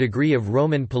acknowledged a degree of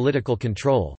Roman political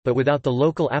control, but without the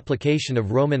local application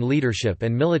of Roman leadership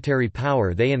and military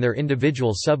power they and their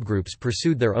individual subgroups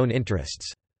pursued their own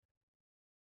interests.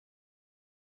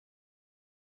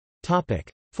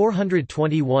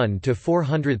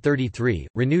 421–433,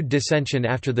 renewed dissension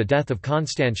after the death of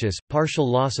Constantius, partial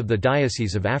loss of the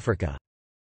Diocese of Africa.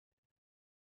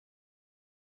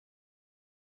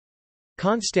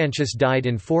 Constantius died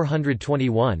in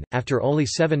 421, after only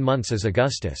 7 months as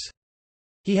Augustus.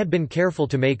 He had been careful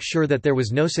to make sure that there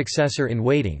was no successor in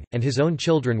waiting, and his own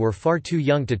children were far too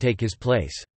young to take his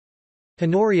place.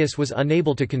 Honorius was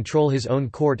unable to control his own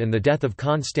court and the death of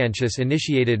Constantius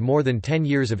initiated more than 10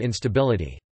 years of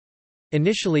instability.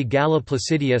 Initially Galla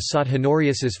Placidia sought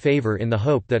Honorius's favor in the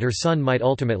hope that her son might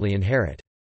ultimately inherit.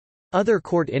 Other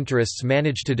court interests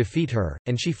managed to defeat her,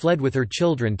 and she fled with her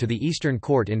children to the Eastern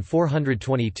Court in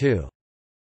 422.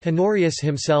 Honorius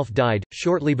himself died,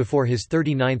 shortly before his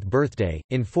 39th birthday,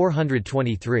 in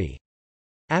 423.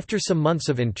 After some months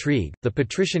of intrigue, the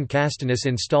patrician Castinus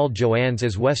installed Joannes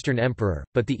as Western Emperor,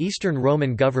 but the Eastern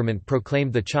Roman government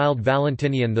proclaimed the child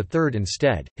Valentinian III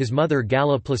instead, his mother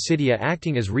Galla Placidia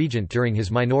acting as regent during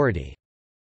his minority.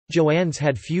 Joannes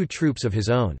had few troops of his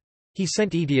own. He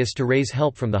sent Aetius to raise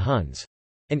help from the Huns.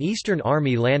 An Eastern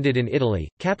army landed in Italy,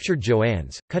 captured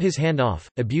Joannes, cut his hand off,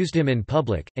 abused him in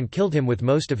public, and killed him with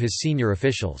most of his senior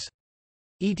officials.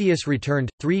 Aetius returned,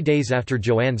 3 days after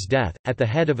Joannes' death, at the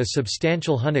head of a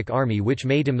substantial Hunnic army which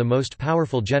made him the most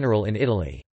powerful general in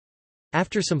Italy.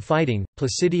 After some fighting,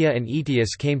 Placidia and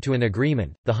Aetius came to an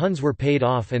agreement, the Huns were paid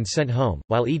off and sent home,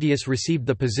 while Aetius received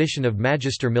the position of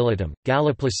Magister Militum.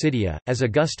 Galla Placidia, as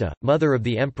Augusta, mother of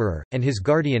the emperor, and his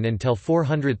guardian until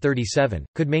 437,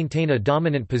 could maintain a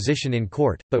dominant position in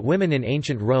court, but women in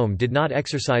ancient Rome did not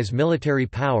exercise military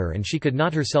power and she could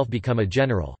not herself become a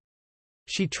general.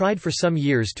 She tried for some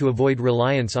years to avoid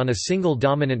reliance on a single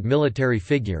dominant military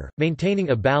figure,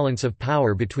 maintaining a balance of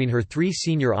power between her 3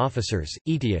 senior officers,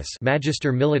 Aetius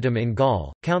Magister Militum in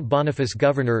Gaul, Count Boniface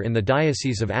governor in the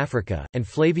Diocese of Africa, and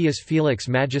Flavius Felix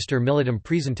Magister Militum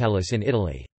Praesentalis in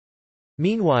Italy.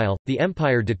 Meanwhile, the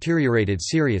empire deteriorated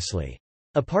seriously.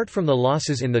 Apart from the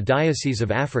losses in the Diocese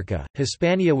of Africa,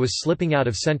 Hispania was slipping out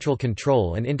of central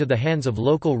control and into the hands of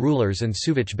local rulers and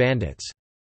Suevic bandits.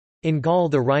 In Gaul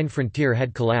the Rhine frontier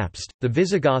had collapsed, the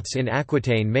Visigoths in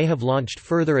Aquitaine may have launched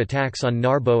further attacks on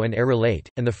Narbo and Arelate,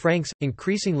 and the Franks,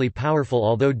 increasingly powerful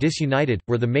although disunited,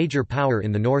 were the major power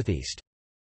in the northeast.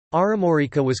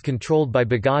 Armorica was controlled by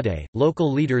Bagaudae,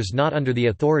 local leaders not under the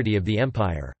authority of the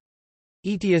empire.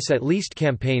 Aetius at least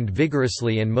campaigned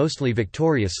vigorously and mostly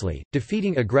victoriously,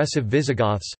 defeating aggressive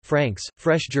Visigoths, Franks,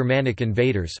 fresh Germanic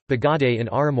invaders, Bagaudae in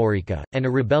Armorica, and a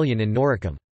rebellion in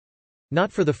Noricum. Not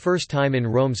for the first time in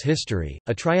Rome's history,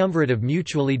 a triumvirate of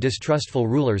mutually distrustful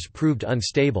rulers proved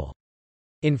unstable.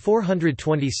 In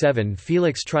 427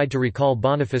 Felix tried to recall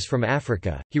Boniface from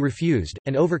Africa, he refused,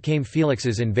 and overcame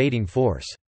Felix's invading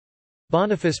force.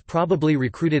 Boniface probably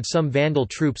recruited some Vandal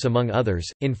troops among others.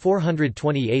 In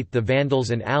 428 the Vandals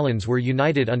and Alans were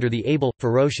united under the able,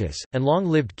 ferocious, and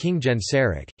long-lived King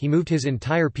Genseric. He moved his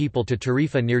entire people to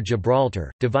Tarifa near Gibraltar,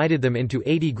 divided them into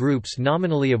 80 groups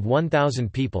nominally of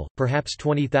 1,000 people, perhaps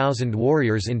 20,000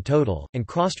 warriors in total, and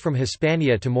crossed from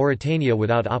Hispania to Mauritania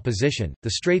without opposition.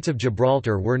 The Straits of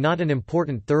Gibraltar were not an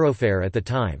important thoroughfare at the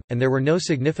time, and there were no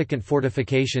significant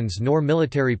fortifications nor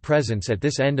military presence at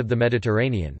this end of the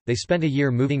Mediterranean. They spent a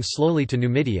year moving slowly to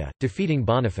Numidia, defeating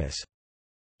Boniface.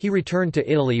 He returned to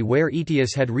Italy where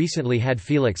Aetius had recently had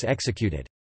Felix executed.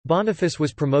 Boniface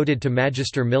was promoted to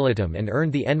Magister Militum and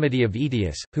earned the enmity of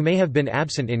Aetius, who may have been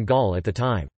absent in Gaul at the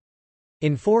time.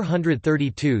 In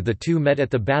 432 the two met at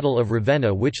the Battle of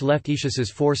Ravenna, which left Aetius's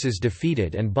forces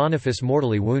defeated and Boniface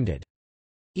mortally wounded.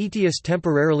 Aetius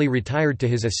temporarily retired to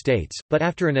his estates, but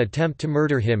after an attempt to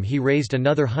murder him he raised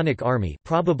another Hunnic army,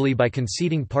 probably by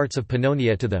conceding parts of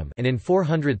Pannonia to them, and in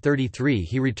 433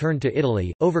 he returned to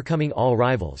Italy, overcoming all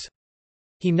rivals.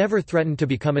 He never threatened to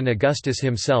become an Augustus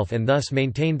himself and thus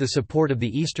maintained the support of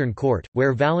the Eastern court,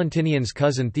 where Valentinian's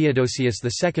cousin Theodosius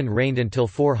II reigned until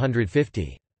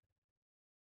 450.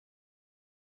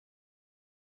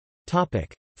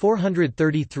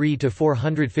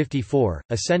 433–454,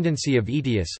 ascendancy of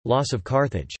Aetius, loss of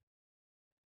Carthage.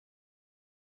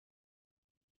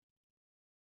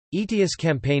 Aetius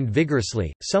campaigned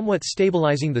vigorously, somewhat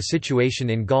stabilizing the situation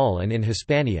in Gaul and in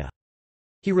Hispania.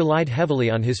 He relied heavily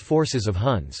on his forces of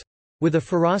Huns. With a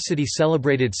ferocity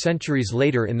celebrated centuries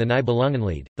later in the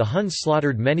Nibelungenlied, the Huns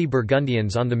slaughtered many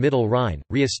Burgundians on the Middle Rhine,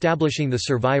 re-establishing the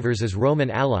survivors as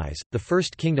Roman allies, the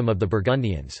first kingdom of the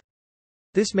Burgundians.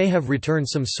 This may have returned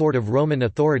some sort of Roman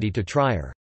authority to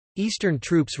Trier. Eastern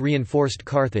troops reinforced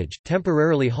Carthage,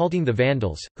 temporarily halting the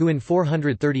Vandals, who in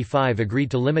 435 agreed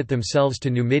to limit themselves to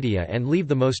Numidia and leave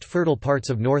the most fertile parts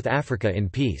of North Africa in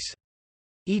peace.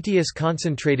 Aetius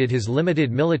concentrated his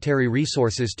limited military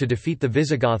resources to defeat the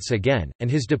Visigoths again, and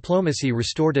his diplomacy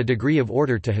restored a degree of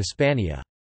order to Hispania.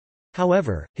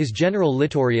 However, his general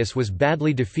Litorius was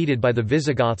badly defeated by the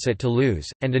Visigoths at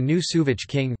Toulouse, and a new Suevic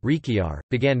king, Riciar,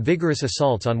 began vigorous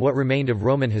assaults on what remained of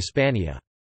Roman Hispania.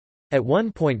 At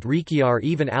one point Riciar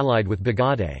even allied with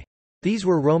Bagaudae. These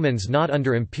were Romans not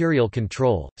under imperial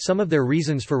control. Some of their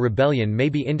reasons for rebellion may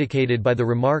be indicated by the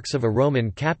remarks of a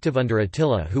Roman captive under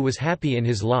Attila who was happy in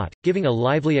his lot, giving a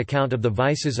lively account of the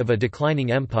vices of a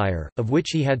declining empire, of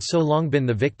which he had so long been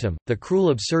the victim, the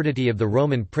cruel absurdity of the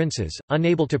Roman princes,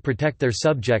 unable to protect their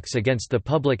subjects against the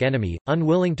public enemy,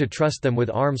 unwilling to trust them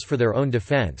with arms for their own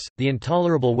defense, the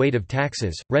intolerable weight of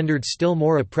taxes, rendered still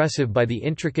more oppressive by the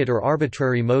intricate or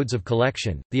arbitrary modes of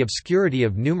collection, the obscurity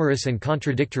of numerous and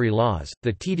contradictory laws,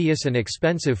 the tedious and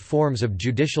expensive forms of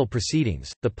judicial proceedings,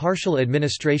 the partial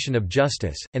administration of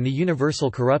justice, and the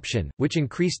universal corruption, which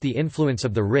increased the influence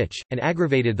of the rich, and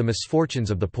aggravated the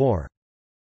misfortunes of the poor.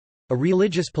 A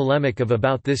religious polemic of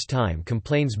about this time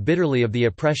complains bitterly of the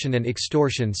oppression and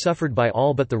extortion suffered by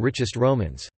all but the richest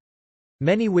Romans.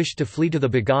 Many wished to flee to the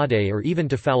Bagaudae or even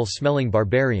to foul-smelling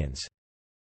barbarians.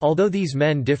 Although these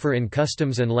men differ in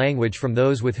customs and language from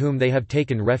those with whom they have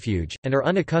taken refuge, and are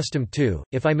unaccustomed to,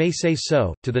 if I may say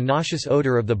so, to the nauseous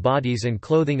odor of the bodies and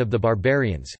clothing of the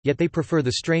barbarians, yet they prefer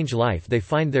the strange life they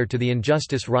find there to the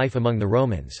injustice rife among the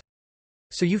Romans.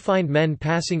 So you find men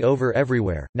passing over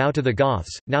everywhere, now to the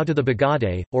Goths, now to the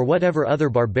Bagaudae, or whatever other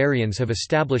barbarians have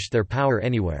established their power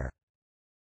anywhere.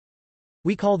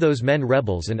 We call those men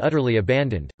rebels and utterly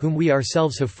abandoned, whom we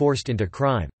ourselves have forced into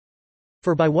crime.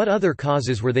 For by what other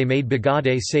causes were they made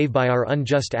Bagaudae save by our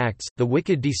unjust acts, the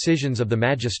wicked decisions of the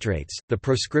magistrates, the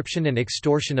proscription and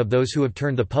extortion of those who have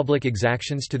turned the public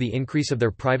exactions to the increase of their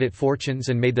private fortunes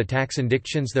and made the tax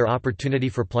indictions their opportunity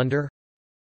for plunder?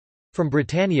 From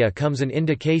Britannia comes an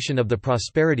indication of the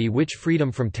prosperity which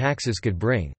freedom from taxes could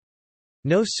bring.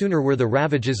 No sooner were the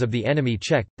ravages of the enemy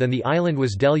checked, than the island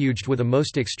was deluged with a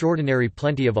most extraordinary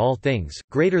plenty of all things,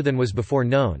 greater than was before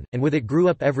known, and with it grew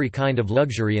up every kind of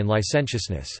luxury and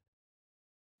licentiousness.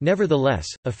 Nevertheless,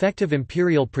 effective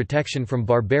imperial protection from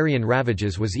barbarian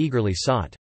ravages was eagerly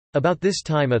sought. About this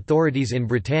time authorities in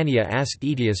Britannia asked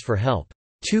Aetius for help.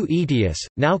 To Aetius,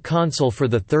 now consul for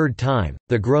the third time,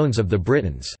 the groans of the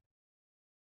Britons.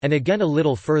 And again a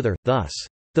little further, thus.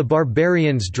 The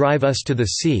barbarians drive us to the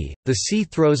sea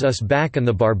throws us back on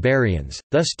the barbarians,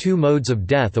 thus two modes of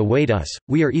death await us,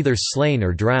 we are either slain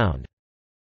or drowned."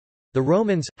 The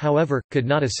Romans, however, could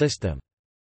not assist them.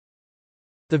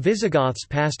 The Visigoths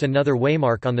passed another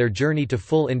waymark on their journey to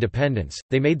full independence.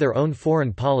 They made their own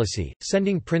foreign policy,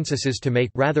 sending princesses to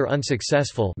make rather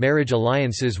unsuccessful marriage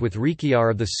alliances with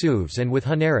Riciar of the Sueves and with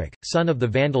Huneric, son of the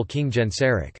Vandal king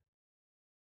Genseric.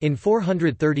 In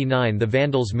 439 the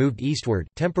Vandals moved eastward,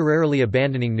 temporarily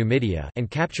abandoning Numidia, and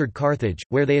captured Carthage,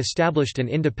 where they established an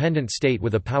independent state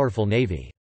with a powerful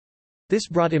navy. This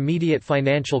brought immediate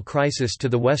financial crisis to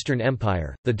the Western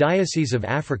Empire. The Diocese of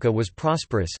Africa was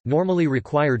prosperous, normally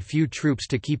required few troops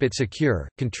to keep it secure,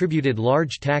 contributed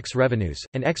large tax revenues,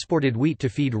 and exported wheat to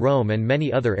feed Rome and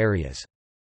many other areas.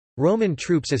 Roman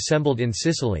troops assembled in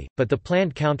Sicily, but the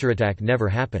planned counterattack never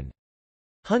happened.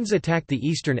 Huns attacked the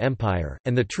Eastern Empire,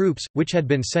 and the troops, which had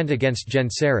been sent against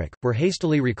Genseric, were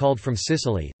hastily recalled from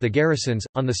Sicily. The garrisons,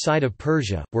 on the side of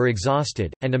Persia, were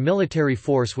exhausted, and a military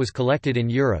force was collected in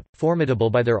Europe,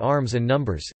 formidable by their arms and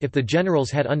numbers, if the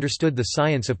generals had understood the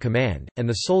science of command, and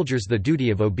the soldiers the duty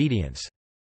of obedience.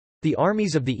 The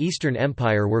armies of the Eastern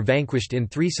Empire were vanquished in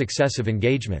 3 successive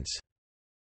engagements.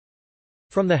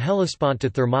 From the Hellespont to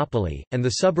Thermopylae, and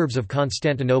the suburbs of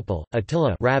Constantinople,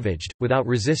 Attila ravaged, without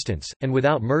resistance, and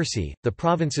without mercy, the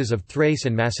provinces of Thrace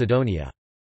and Macedonia.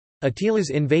 Attila's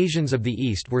invasions of the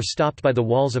east were stopped by the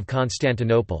walls of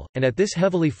Constantinople, and at this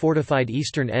heavily fortified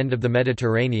eastern end of the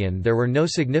Mediterranean there were no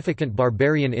significant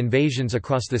barbarian invasions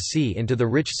across the sea into the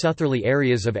rich southerly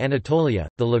areas of Anatolia,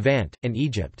 the Levant, and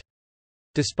Egypt.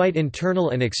 Despite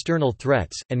internal and external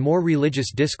threats, and more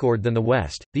religious discord than the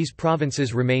West, these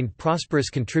provinces remained prosperous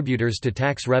contributors to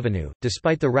tax revenue.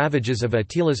 Despite the ravages of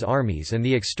Attila's armies and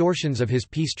the extortions of his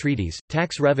peace treaties,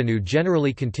 tax revenue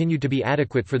generally continued to be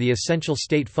adequate for the essential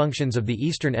state functions of the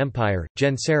Eastern Empire.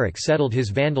 Genseric settled his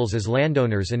Vandals as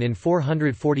landowners and in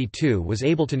 442 was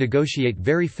able to negotiate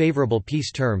very favorable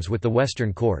peace terms with the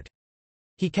Western court.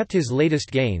 He kept his latest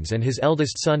gains, and his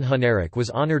eldest son Huneric was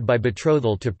honored by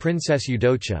betrothal to Princess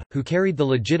Eudocia, who carried the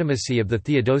legitimacy of the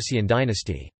Theodosian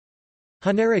dynasty.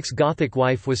 Huneric's Gothic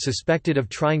wife was suspected of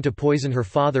trying to poison her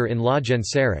father-in-law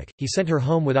Genseric. He sent her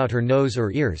home without her nose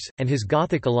or ears, and his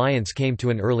Gothic alliance came to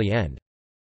an early end.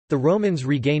 The Romans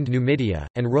regained Numidia,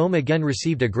 and Rome again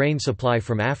received a grain supply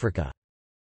from Africa.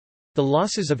 The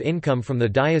losses of income from the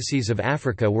Diocese of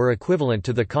Africa were equivalent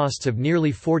to the costs of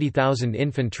nearly 40,000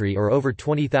 infantry or over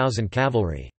 20,000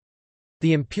 cavalry.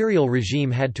 The imperial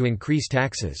regime had to increase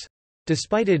taxes.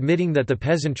 Despite admitting that the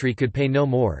peasantry could pay no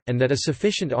more, and that a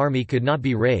sufficient army could not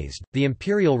be raised, the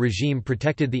imperial regime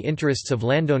protected the interests of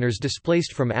landowners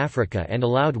displaced from Africa and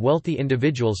allowed wealthy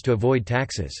individuals to avoid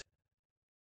taxes.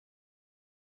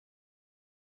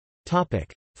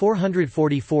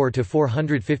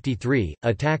 444–453,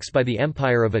 attacks by the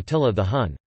Empire of Attila the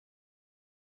Hun.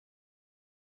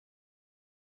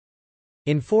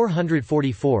 In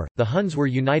 444, the Huns were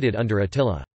united under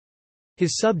Attila.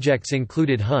 His subjects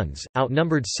included Huns,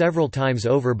 outnumbered several times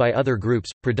over by other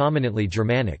groups, predominantly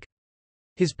Germanic.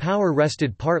 His power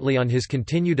rested partly on his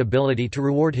continued ability to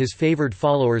reward his favored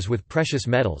followers with precious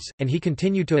metals, and he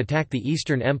continued to attack the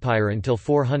Eastern Empire until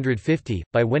 450,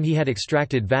 by when he had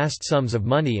extracted vast sums of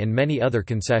money and many other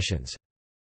concessions.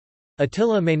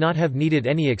 Attila may not have needed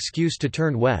any excuse to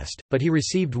turn west, but he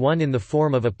received one in the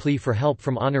form of a plea for help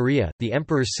from Honoria, the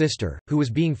emperor's sister, who was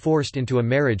being forced into a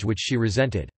marriage which she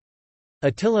resented.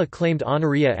 Attila claimed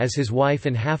Honoria as his wife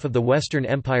and half of the Western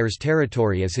Empire's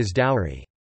territory as his dowry.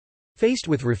 Faced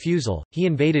with refusal, he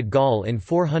invaded Gaul in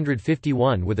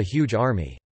 451 with a huge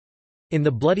army. In the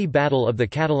bloody Battle of the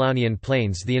Catalaunian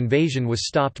Plains, the invasion was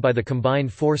stopped by the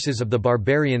combined forces of the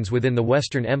barbarians within the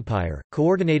Western Empire,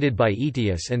 coordinated by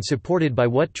Aetius and supported by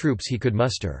what troops he could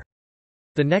muster.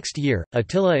 The next year,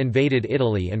 Attila invaded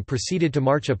Italy and proceeded to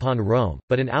march upon Rome,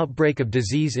 but an outbreak of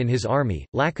disease in his army,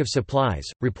 lack of supplies,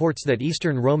 reports that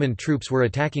Eastern Roman troops were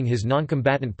attacking his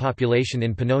non-combatant population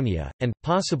in Pannonia, and,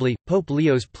 possibly, Pope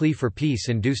Leo's plea for peace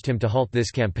induced him to halt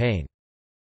this campaign.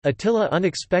 Attila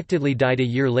unexpectedly died a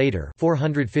year later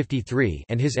 453,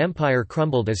 and his empire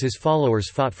crumbled as his followers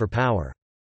fought for power.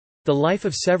 The life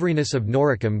of Severinus of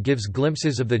Noricum gives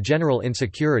glimpses of the general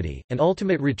insecurity, and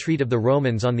ultimate retreat of the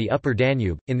Romans on the upper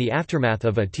Danube, in the aftermath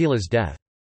of Attila's death.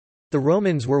 The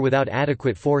Romans were without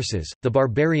adequate forces, the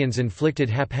barbarians inflicted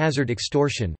haphazard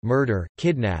extortion, murder,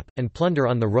 kidnap, and plunder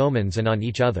on the Romans and on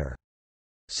each other.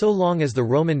 So long as the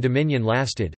Roman dominion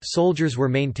lasted, soldiers were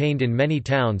maintained in many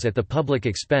towns at the public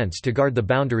expense to guard the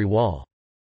boundary wall.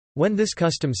 When this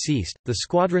custom ceased, the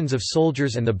squadrons of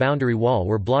soldiers and the boundary wall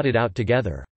were blotted out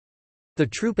together. The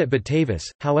troop at Batavis,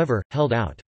 however, held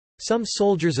out. Some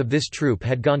soldiers of this troop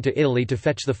had gone to Italy to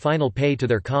fetch the final pay to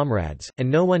their comrades,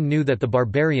 and no one knew that the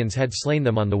barbarians had slain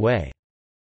them on the way.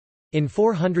 In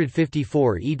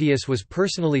 454 Aetius was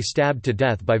personally stabbed to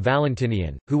death by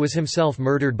Valentinian, who was himself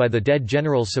murdered by the dead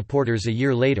general's supporters a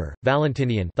year later.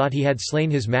 Valentinian thought he had slain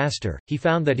his master, he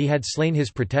found that he had slain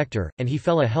his protector, and he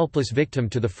fell a helpless victim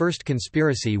to the first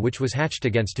conspiracy which was hatched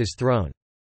against his throne.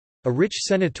 A rich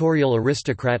senatorial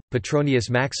aristocrat, Petronius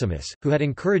Maximus, who had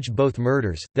encouraged both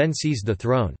murders, then seized the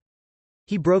throne.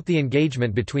 He broke the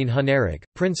engagement between Huneric,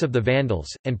 prince of the Vandals,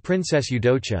 and Princess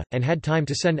Eudocia, and had time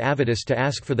to send Avitus to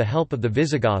ask for the help of the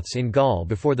Visigoths in Gaul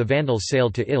before the Vandals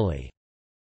sailed to Italy.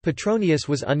 Petronius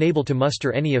was unable to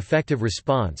muster any effective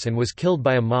response and was killed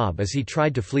by a mob as he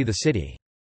tried to flee the city.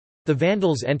 The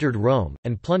Vandals entered Rome,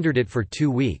 and plundered it for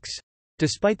 2 weeks.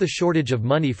 Despite the shortage of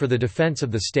money for the defense of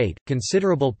the state,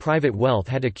 considerable private wealth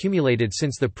had accumulated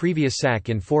since the previous sack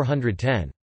in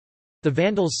 410. The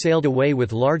Vandals sailed away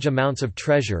with large amounts of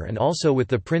treasure and also with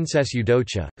the Princess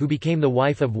Eudocia, who became the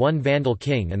wife of one Vandal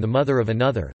king and the mother of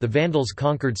another. The Vandals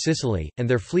conquered Sicily, and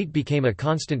their fleet became a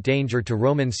constant danger to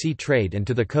Roman sea trade and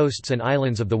to the coasts and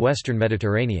islands of the western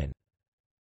Mediterranean.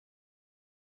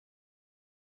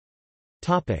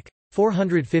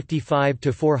 455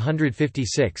 to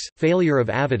 456, failure of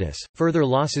Avitus, further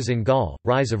losses in Gaul,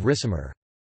 rise of Ricimer.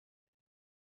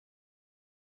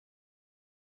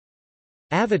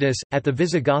 Avitus, at the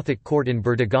Visigothic court in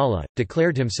Bertigala,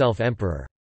 declared himself emperor.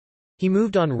 He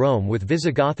moved on Rome with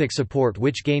Visigothic support,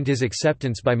 which gained his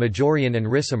acceptance by Majorian and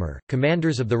Ricimer,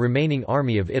 commanders of the remaining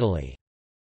army of Italy.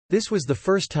 This was the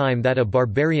first time that a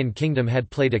barbarian kingdom had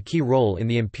played a key role in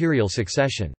the imperial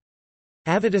succession.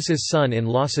 Avitus's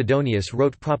son-in-law Sidonius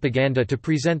wrote propaganda to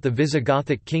present the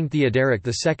Visigothic king Theodoric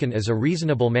II as a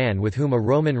reasonable man with whom a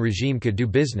Roman regime could do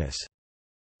business.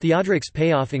 Theodoric's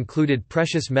payoff included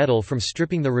precious metal from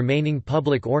stripping the remaining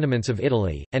public ornaments of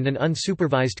Italy, and an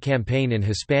unsupervised campaign in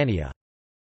Hispania.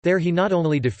 There he not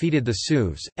only defeated the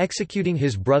Sueves, executing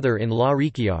his brother-in-law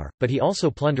Riciar, but he also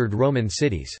plundered Roman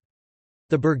cities.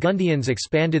 The Burgundians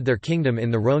expanded their kingdom in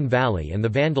the Rhône valley, and the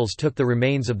Vandals took the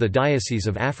remains of the Diocese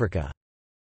of Africa.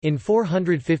 In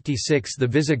 456 the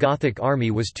Visigothic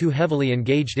army was too heavily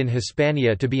engaged in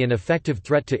Hispania to be an effective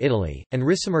threat to Italy, and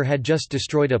Ricimer had just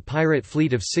destroyed a pirate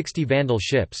fleet of 60 Vandal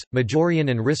ships.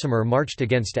 Majorian and Ricimer marched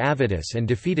against Avitus and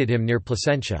defeated him near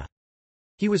Placentia.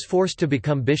 He was forced to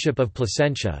become bishop of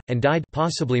Placentia, and died,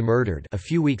 possibly murdered, a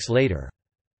few weeks later.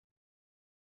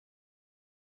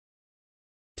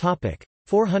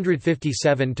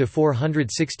 457 to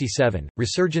 467,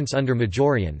 resurgence under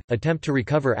Majorian, attempt to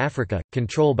recover Africa,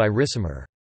 control by Ricimer.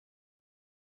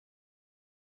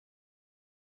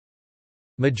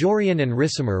 Majorian and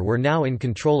Ricimer were now in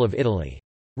control of Italy.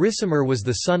 Ricimer was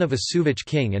the son of a Suevic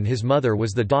king and his mother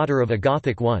was the daughter of a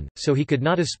Gothic one, so he could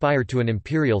not aspire to an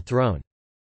imperial throne.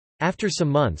 After some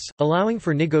months, allowing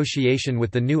for negotiation with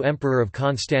the new emperor of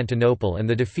Constantinople and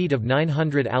the defeat of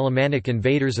 900 Alemannic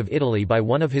invaders of Italy by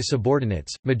one of his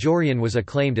subordinates, Majorian was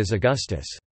acclaimed as Augustus.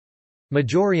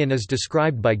 Majorian is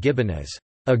described by Gibbon as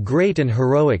a great and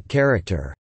heroic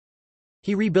character.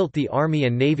 He rebuilt the army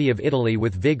and navy of Italy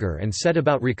with vigor and set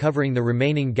about recovering the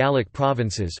remaining Gallic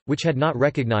provinces, which had not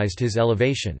recognized his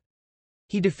elevation.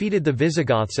 He defeated the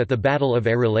Visigoths at the Battle of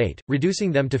Arelate,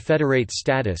 reducing them to federate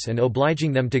status and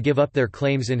obliging them to give up their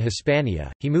claims in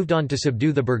Hispania. He moved on to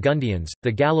subdue the Burgundians,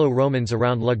 the Gallo-Romans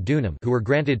around Lugdunum, who were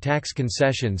granted tax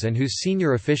concessions and whose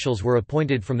senior officials were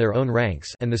appointed from their own ranks,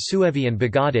 and the Suevi and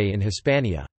Bagaudae in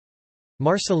Hispania.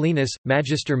 Marcellinus,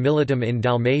 Magister Militum in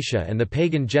Dalmatia and the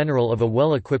pagan general of a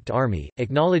well-equipped army,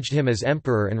 acknowledged him as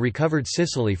emperor and recovered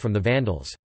Sicily from the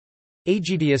Vandals.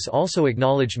 Aegidius also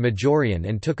acknowledged Majorian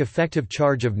and took effective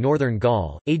charge of northern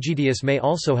Gaul. Aegidius may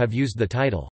also have used the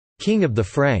title, King of the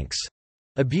Franks.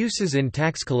 Abuses in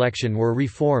tax collection were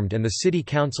reformed and the city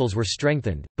councils were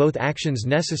strengthened, both actions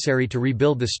necessary to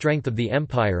rebuild the strength of the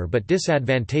empire but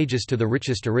disadvantageous to the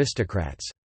richest aristocrats.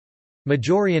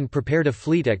 Majorian prepared a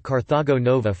fleet at Carthago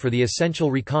Nova for the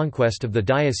essential reconquest of the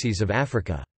Diocese of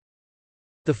Africa.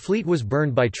 The fleet was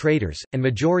burned by traitors, and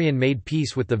Majorian made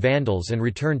peace with the Vandals and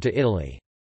returned to Italy.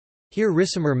 Here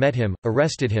Ricimer met him,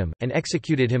 arrested him, and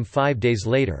executed him 5 days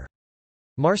later.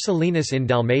 Marcellinus in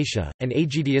Dalmatia, and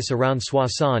Aegidius around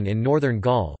Soissons in northern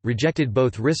Gaul, rejected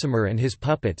both Ricimer and his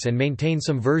puppets and maintained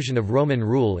some version of Roman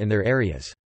rule in their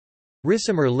areas.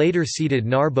 Ricimer later ceded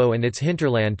Narbo and its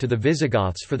hinterland to the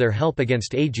Visigoths for their help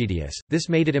against Aegidius. This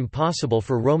made it impossible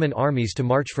for Roman armies to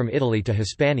march from Italy to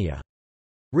Hispania.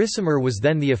 Ricimer was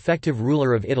then the effective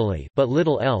ruler of Italy, but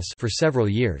little else, for several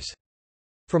years.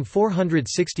 From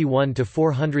 461 to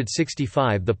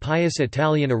 465 the pious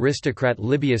Italian aristocrat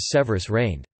Libius Severus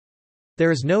reigned.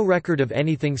 There is no record of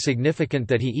anything significant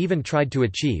that he even tried to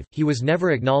achieve. He was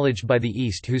never acknowledged by the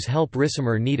East, whose help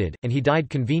Ricimer needed, and he died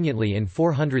conveniently in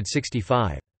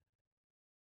 465.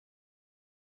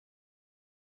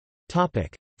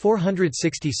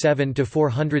 467 to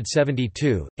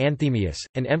 472, Anthemius,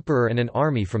 an emperor and an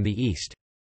army from the east.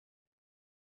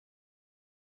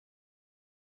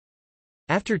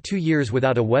 After 2 years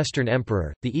without a Western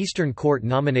emperor, the Eastern court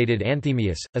nominated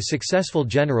Anthemius, a successful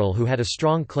general who had a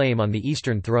strong claim on the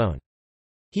Eastern throne.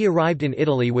 He arrived in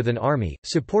Italy with an army,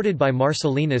 supported by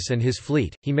Marcellinus and his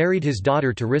fleet. He married his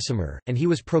daughter to Ricimer, and he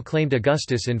was proclaimed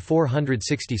Augustus in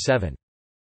 467.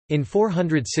 In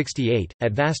 468,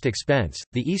 at vast expense,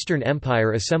 the Eastern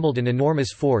Empire assembled an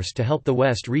enormous force to help the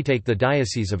West retake the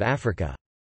Diocese of Africa.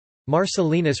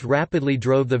 Marcellinus rapidly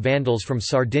drove the Vandals from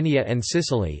Sardinia and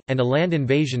Sicily, and a land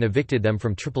invasion evicted them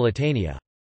from Tripolitania.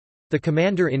 The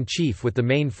commander-in-chief with the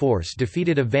main force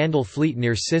defeated a Vandal fleet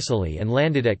near Sicily and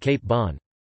landed at Cape Bon.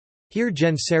 Here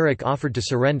Genseric offered to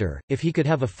surrender, if he could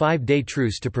have a 5-day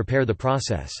truce to prepare the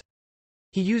process.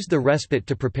 He used the respite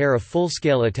to prepare a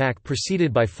full-scale attack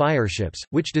preceded by fireships,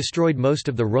 which destroyed most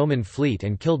of the Roman fleet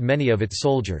and killed many of its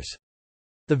soldiers.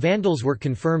 The Vandals were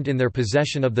confirmed in their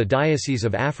possession of the Diocese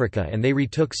of Africa and they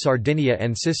retook Sardinia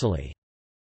and Sicily.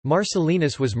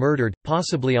 Marcellinus was murdered,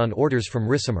 possibly on orders from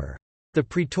Ricimer. The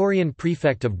Praetorian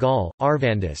prefect of Gaul,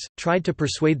 Arvandus, tried to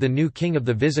persuade the new king of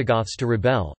the Visigoths to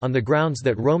rebel, on the grounds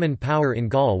that Roman power in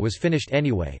Gaul was finished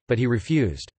anyway, but he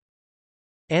refused.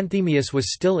 Anthemius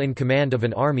was still in command of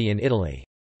an army in Italy.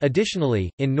 Additionally,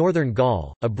 in northern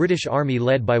Gaul, a British army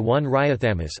led by one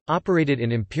Riothamus, operated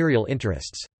in imperial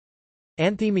interests.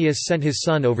 Anthemius sent his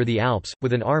son over the Alps,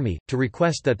 with an army, to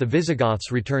request that the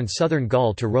Visigoths return southern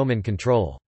Gaul to Roman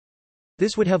control.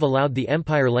 This would have allowed the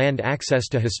empire land access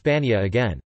to Hispania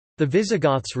again. The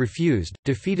Visigoths refused,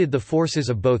 defeated the forces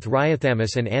of both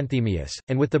Riothamus and Anthemius,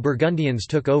 and with the Burgundians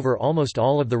took over almost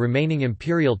all of the remaining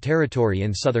imperial territory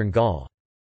in southern Gaul.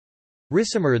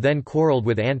 Ricimer then quarrelled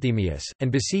with Anthemius,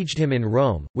 and besieged him in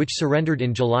Rome, which surrendered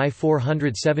in July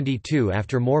 472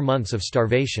 after more months of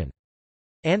starvation.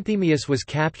 Anthemius was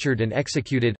captured and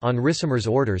executed on Ricimer's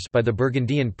orders by the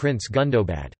Burgundian prince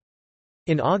Gundobad.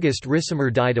 In August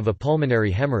Ricimer died of a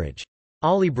pulmonary hemorrhage.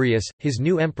 Olybrius, his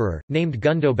new emperor, named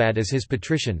Gundobad as his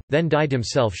patrician, then died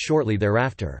himself shortly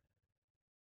thereafter.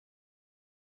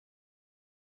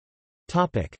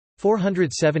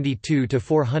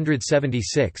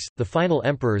 472–476, the final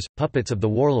emperors, puppets of the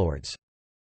warlords.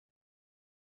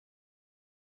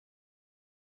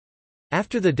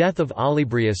 After the death of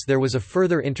Olybrius there was a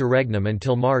further interregnum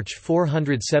until March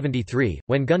 473,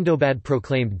 when Gundobad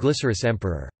proclaimed Glycerus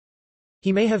emperor.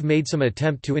 He may have made some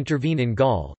attempt to intervene in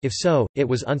Gaul, if so, it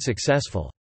was unsuccessful.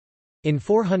 In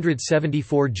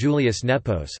 474 Julius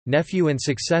Nepos, nephew and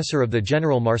successor of the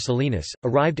general Marcellinus,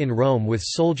 arrived in Rome with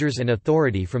soldiers and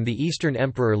authority from the Eastern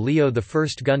Emperor Leo I.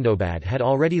 Gundobad had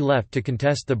already left to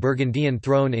contest the Burgundian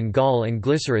throne in Gaul and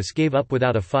Glycerus gave up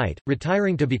without a fight,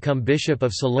 retiring to become bishop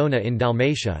of Salona in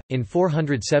Dalmatia. In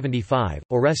 475,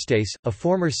 Orestes, a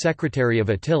former secretary of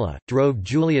Attila, drove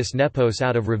Julius Nepos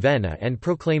out of Ravenna and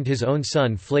proclaimed his own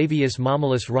son Flavius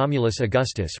Momyllus Romulus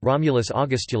Augustus Romulus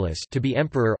Augustulus to be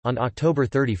emperor, on October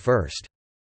 31.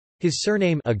 His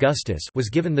surname Augustus was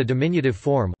given the diminutive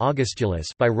form Augustulus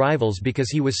by rivals because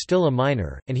he was still a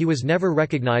minor, and he was never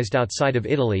recognized outside of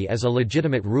Italy as a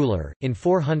legitimate ruler. In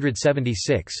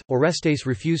 476, Orestes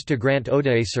refused to grant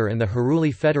Odoacer and the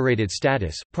Heruli federated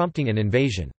status, prompting an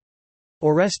invasion.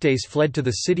 Orestes fled to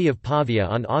the city of Pavia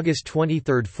on August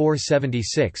 23,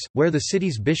 476, where the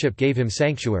city's bishop gave him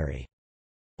sanctuary.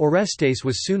 Orestes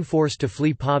was soon forced to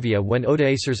flee Pavia when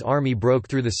Odoacer's army broke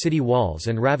through the city walls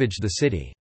and ravaged the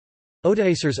city.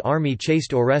 Odoacer's army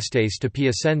chased Orestes to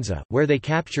Piacenza, where they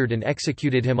captured and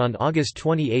executed him on August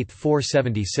 28,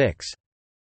 476.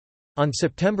 On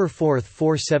September 4,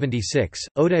 476,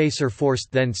 Odoacer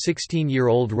forced then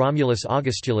 16-year-old Romulus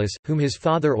Augustulus, whom his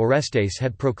father Orestes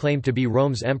had proclaimed to be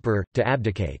Rome's emperor, to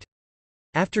abdicate.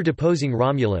 After deposing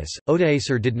Romulus,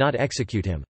 Odoacer did not execute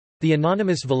him. The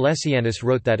anonymous Valesianus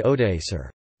wrote that Odoacer,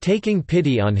 taking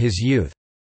pity on his youth,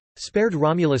 spared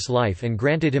Romulus' life and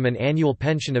granted him an annual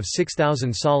pension of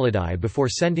 6,000 solidi before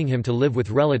sending him to live with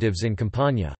relatives in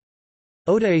Campania.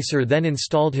 Odoacer then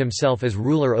installed himself as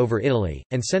ruler over Italy,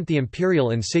 and sent the imperial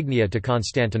insignia to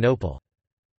Constantinople.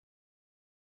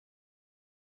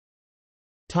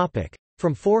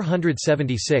 From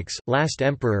 476, last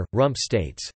emperor, Rump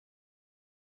states.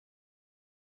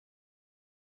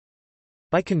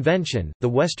 By convention, the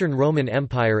Western Roman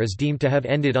Empire is deemed to have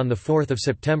ended on 4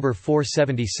 September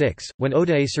 476, when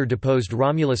Odoacer deposed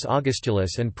Romulus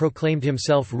Augustulus and proclaimed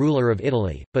himself ruler of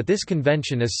Italy, but this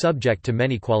convention is subject to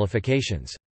many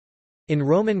qualifications. In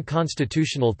Roman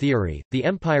constitutional theory, the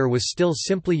empire was still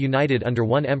simply united under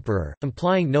one emperor,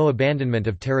 implying no abandonment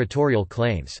of territorial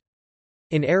claims.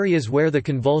 In areas where the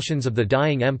convulsions of the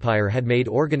dying empire had made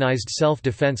organized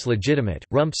self-defense legitimate,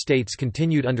 Rump states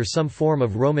continued under some form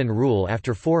of Roman rule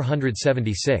after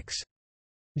 476.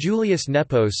 Julius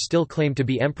Nepos still claimed to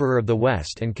be emperor of the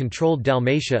West and controlled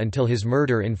Dalmatia until his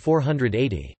murder in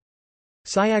 480.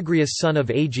 Syagrius son of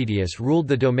Aegidius ruled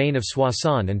the domain of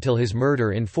Soissons until his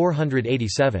murder in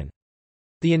 487.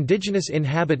 The indigenous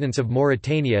inhabitants of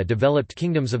Mauritania developed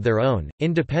kingdoms of their own,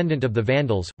 independent of the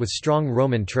Vandals, with strong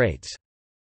Roman traits.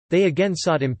 They again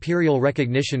sought imperial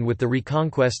recognition with the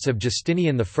reconquests of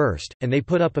Justinian I, and they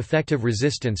put up effective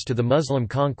resistance to the Muslim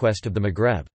conquest of the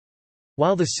Maghreb.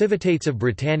 While the civitates of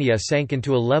Britannia sank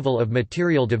into a level of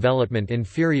material development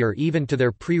inferior even to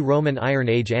their pre-Roman Iron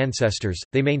Age ancestors,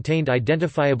 they maintained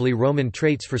identifiably Roman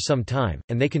traits for some time,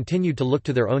 and they continued to look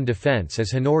to their own defence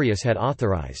as Honorius had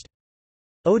authorized.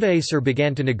 Odoacer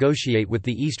began to negotiate with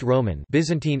the East Roman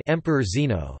Byzantine Emperor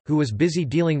Zeno, who was busy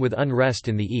dealing with unrest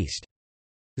in the east.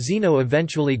 Zeno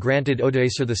eventually granted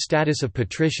Odoacer the status of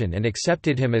patrician and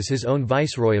accepted him as his own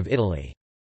viceroy of Italy.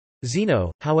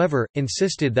 Zeno, however,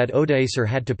 insisted that Odoacer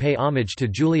had to pay homage to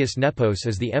Julius Nepos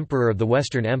as the emperor of the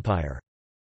Western Empire.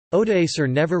 Odoacer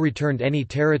never returned any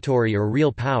territory or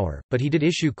real power, but he did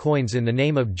issue coins in the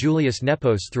name of Julius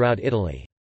Nepos throughout Italy.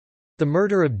 The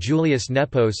murder of Julius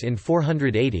Nepos in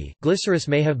 480, Glycerus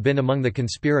may have been among the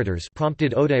conspirators,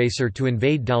 prompted Odoacer to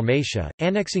invade Dalmatia,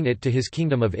 annexing it to his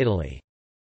kingdom of Italy.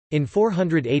 In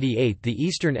 488 the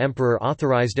Eastern Emperor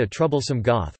authorized a troublesome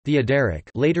Goth, Theoderic,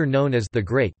 later known as the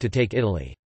Great, to take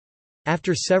Italy.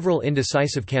 After several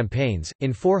indecisive campaigns,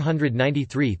 in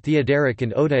 493 Theoderic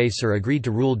and Odoacer agreed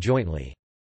to rule jointly.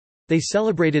 They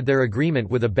celebrated their agreement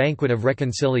with a banquet of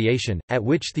reconciliation, at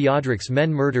which Theodoric's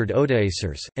men murdered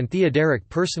Odoacer's, and Theoderic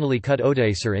personally cut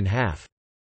Odoacer in half.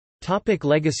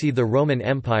 Legacy. The Roman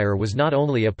Empire was not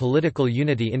only a political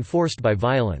unity enforced by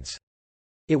violence.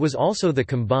 It was also the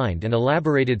combined and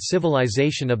elaborated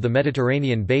civilization of the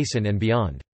Mediterranean basin and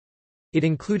beyond. It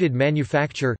included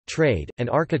manufacture, trade, and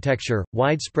architecture,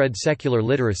 widespread secular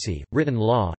literacy, written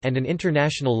law, and an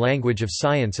international language of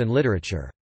science and literature.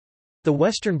 The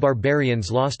Western barbarians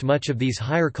lost much of these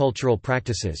higher cultural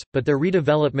practices, but their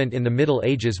redevelopment in the Middle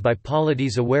Ages by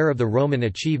polities aware of the Roman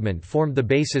achievement formed the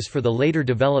basis for the later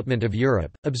development of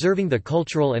Europe. Observing the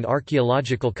cultural and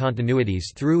archaeological continuities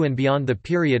through and beyond the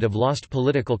period of lost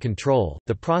political control,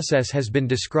 the process has been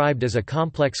described as a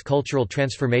complex cultural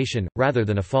transformation, rather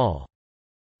than a fall.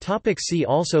 See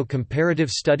also Comparative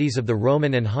studies of the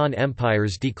Roman and Han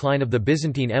Empires, Decline of the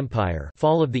Byzantine Empire,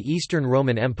 Fall of the Eastern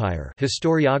Roman Empire,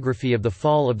 Historiography of the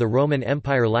fall of the Roman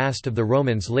Empire, Last of the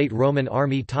Romans, Late Roman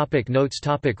Army. Notes.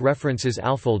 References.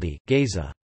 Alfoldi,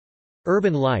 Geza.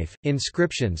 Urban Life,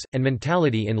 Inscriptions, and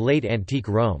Mentality in Late Antique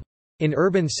Rome. In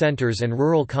Urban Centers and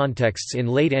Rural Contexts in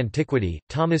Late Antiquity,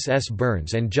 Thomas S.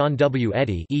 Burns and John W.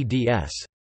 Eddy, eds.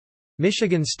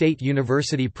 Michigan State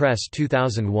University Press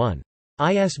 2001.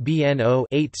 ISBN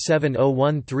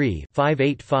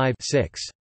 0-87013-585-6.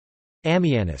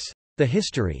 Ammianus. The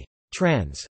History.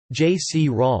 Trans. J. C.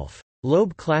 Rolfe.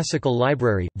 Loeb Classical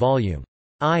Library, Vol.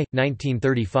 I,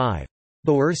 1935.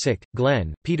 Bowersick,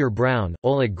 Glenn, Peter Brown,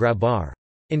 Oleg Grabar.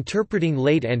 Interpreting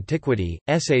Late Antiquity,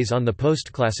 Essays on the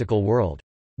Postclassical World.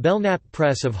 Belknap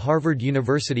Press of Harvard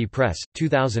University Press,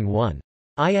 2001.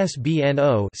 ISBN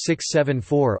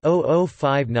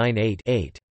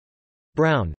 0-674-00598-8.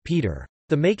 Brown, Peter.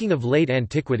 The Making of Late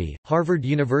Antiquity, Harvard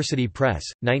University Press,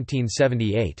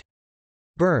 1978.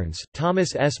 Burns,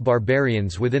 Thomas S.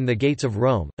 Barbarians Within the Gates of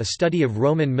Rome, A Study of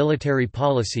Roman Military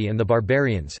Policy and the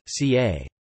Barbarians, ca.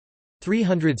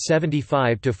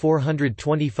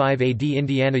 375–425 AD.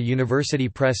 Indiana University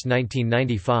Press,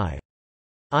 1995.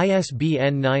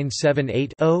 ISBN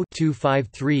 978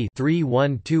 0-253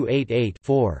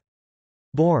 31288-4.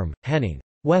 Borm, Henning.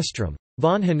 Westrom.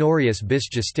 Von Honorius bis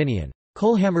Justinian.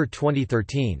 Kohlhammer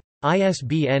 2013.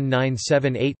 ISBN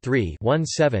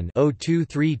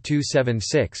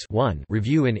 978-3-17-023276-1.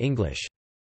 Review in English.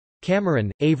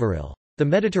 Cameron, Averill. The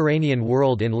Mediterranean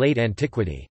World in Late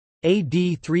Antiquity. AD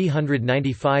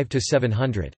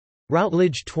 395–700.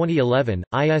 Routledge 2011,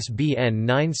 ISBN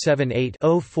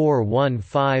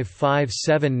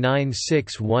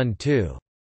 978-0415579612.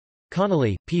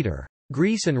 Connolly, Peter.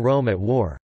 Greece and Rome at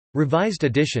War. Revised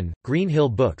edition, Greenhill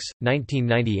Books,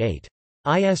 1998.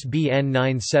 ISBN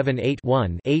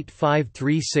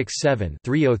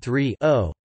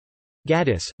 978-1-85367-303-0.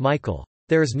 Gaddis, Michael.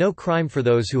 There is no crime for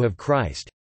those who have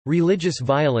Christ. Religious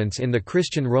Violence in the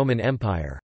Christian Roman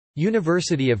Empire.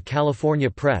 University of California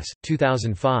Press,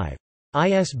 2005.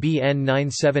 ISBN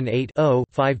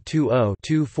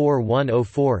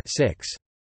 978-0-520-24104-6.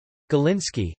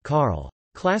 Galinsky, Karl.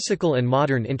 Classical and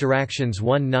Modern Interactions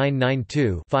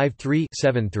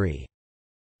 1992-53-73.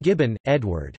 Gibbon,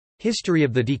 Edward. History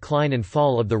of the Decline and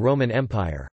Fall of the Roman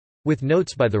Empire. With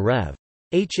notes by the Rev.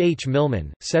 H. H.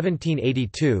 Milman,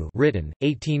 1782 written,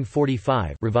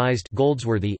 1845 revised.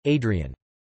 Goldsworthy, Adrian.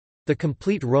 The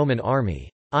Complete Roman Army.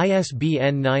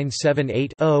 ISBN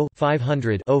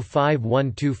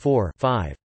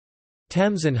 978-0-500-05124-5.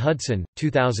 Thames and Hudson,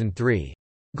 2003.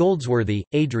 Goldsworthy,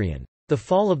 Adrian. The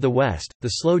Fall of the West, The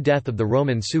Slow Death of the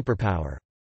Roman Superpower.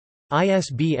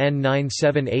 ISBN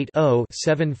 978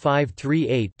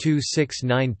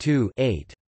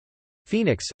 0-7538-2692-8.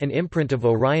 Phoenix, an imprint of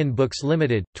Orion Books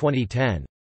Limited, 2010.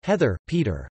 Heather,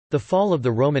 Peter. The Fall of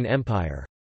the Roman Empire.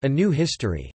 A New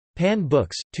History. Pan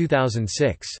Books,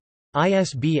 2006.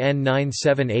 ISBN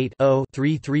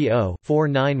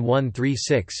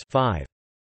 978-0-330-49136-5.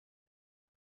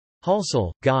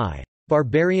 Halsall, Guy.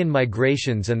 Barbarian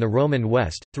Migrations and the Roman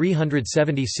West,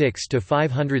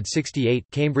 376–568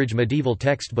 Cambridge Medieval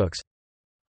Textbooks.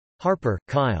 Harper,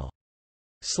 Kyle.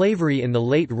 Slavery in the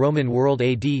Late Roman World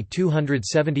AD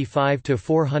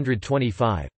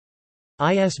 275–425.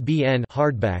 ISBN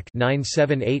hardback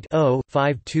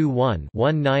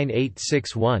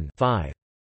 978-0-521-19861-5.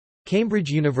 Cambridge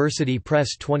University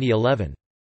Press 2011.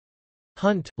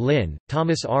 Hunt, Lynn,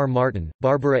 Thomas R. Martin,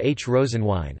 Barbara H.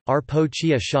 Rosenwein, R. Po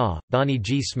Chia Shaw, Bonnie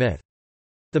G. Smith.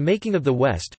 The Making of the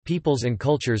West, Peoples and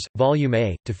Cultures, Volume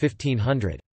A, to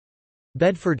 1500.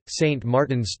 Bedford, St.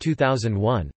 Martin's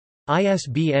 2001.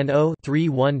 ISBN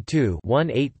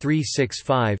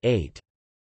 0-312-18365-8.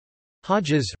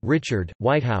 Hodges, Richard,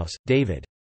 Whitehouse, David.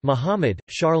 Muhammad,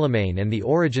 Charlemagne and the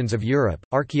Origins of Europe,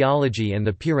 Archaeology and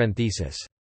the Piran Thesis.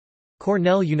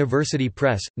 Cornell University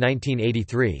Press,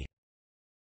 1983.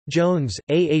 Jones,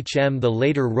 A. H. M. The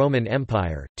Later Roman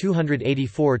Empire,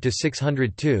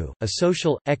 284–602, A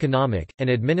Social, Economic,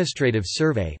 and Administrative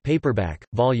Survey paperback,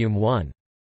 Volume 1.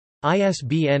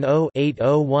 ISBN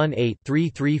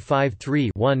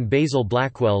 0-8018-3353-1. Basil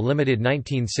Blackwell Limited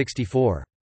 1964.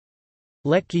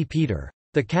 Letke, Peter.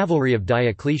 The Cavalry of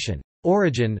Diocletian.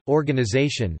 Origin,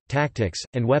 Organization, Tactics,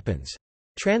 and Weapons.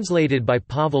 Translated by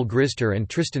Pavel Grizter and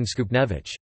Tristan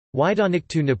Skupnevich. Wydonik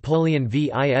to Napoleon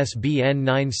v. ISBN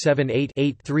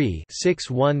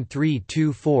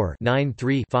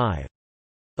 978-83-61324-93-5.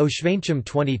 Oświęcim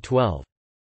 2012.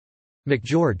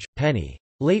 McGeorge, Penny.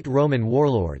 Late Roman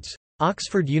Warlords.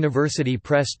 Oxford University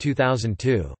Press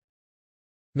 2002.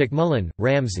 McMullen,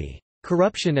 Ramsey.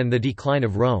 Corruption and the Decline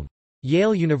of Rome.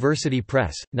 Yale University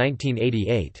Press,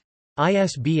 1988.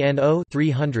 ISBN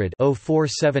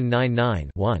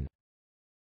 0-300-04799-1.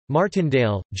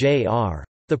 Martindale, J. R.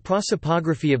 The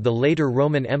Prosopography of the Later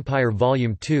Roman Empire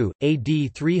Volume 2, AD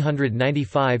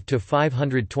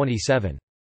 395–527.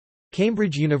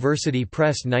 Cambridge University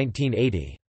Press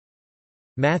 1980.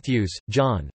 Matthews,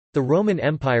 John. The Roman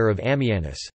Empire of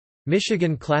Ammianus.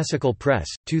 Michigan Classical Press,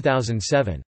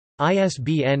 2007.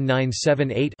 ISBN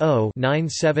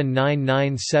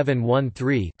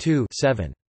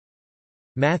 978-0-9799713-2-7.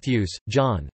 Matthews,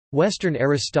 John. Western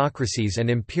Aristocracies and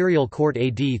Imperial Court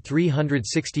AD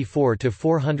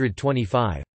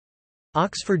 364–425.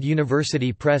 Oxford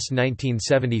University Press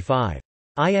 1975.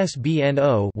 ISBN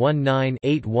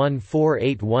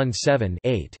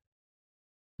 0-19-814817-8.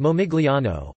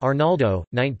 Momigliano, Arnaldo,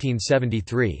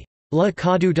 1973. La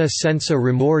caduta senza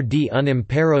rumor di un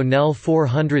impero nel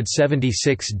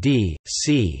 476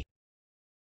 d.C.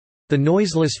 The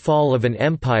Noiseless Fall of an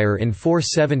Empire in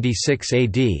 476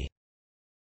 AD.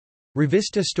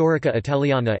 Rivista Storica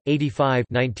Italiana, 85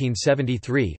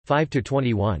 1973,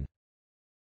 5–21.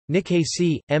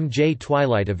 Nicaise, M. J.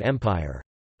 Twilight of Empire.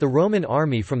 The Roman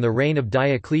Army from the Reign of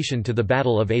Diocletian to the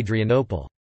Battle of Adrianople.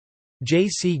 J.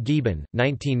 C. Gieben,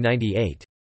 1998.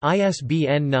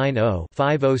 ISBN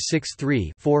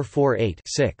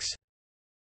 90-5063-448-6.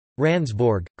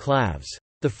 Ransborg, Claves.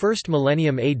 The First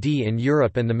Millennium AD in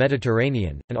Europe and the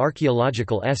Mediterranean, an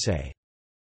Archaeological Essay.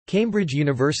 Cambridge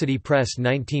University Press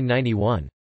 1991.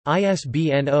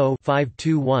 ISBN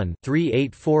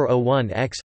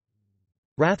 0-521-38401-X.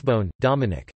 Rathbone,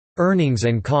 Dominic. Earnings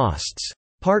and Costs.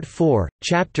 Part 4,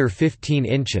 Chapter 15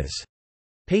 inches.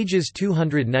 Pages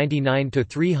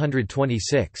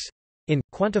 299–326. In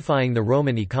Quantifying the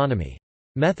Roman Economy.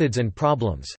 Methods and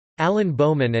Problems. Alan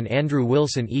Bowman and Andrew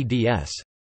Wilson eds.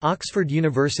 Oxford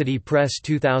University Press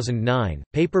 2009,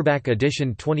 paperback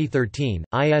edition 2013,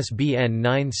 ISBN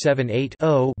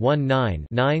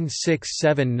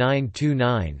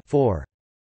 978-0-19-967929-4.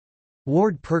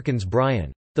 Ward Perkins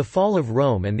Bryan. The Fall of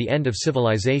Rome and the End of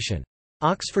Civilization.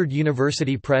 Oxford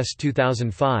University Press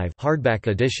 2005, hardback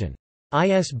edition.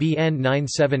 ISBN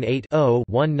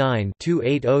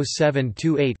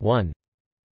 978-0-19-280728-1.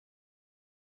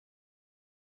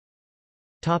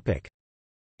 Topic.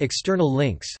 External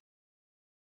links.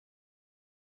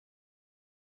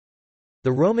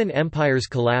 The Roman Empire's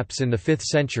Collapse in the 5th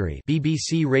Century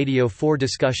BBC Radio 4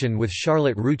 discussion with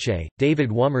Charlotte Ruche, David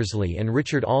Womersley and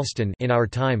Richard Alston in Our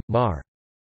Time, Mar.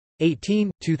 18,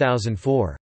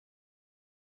 2004.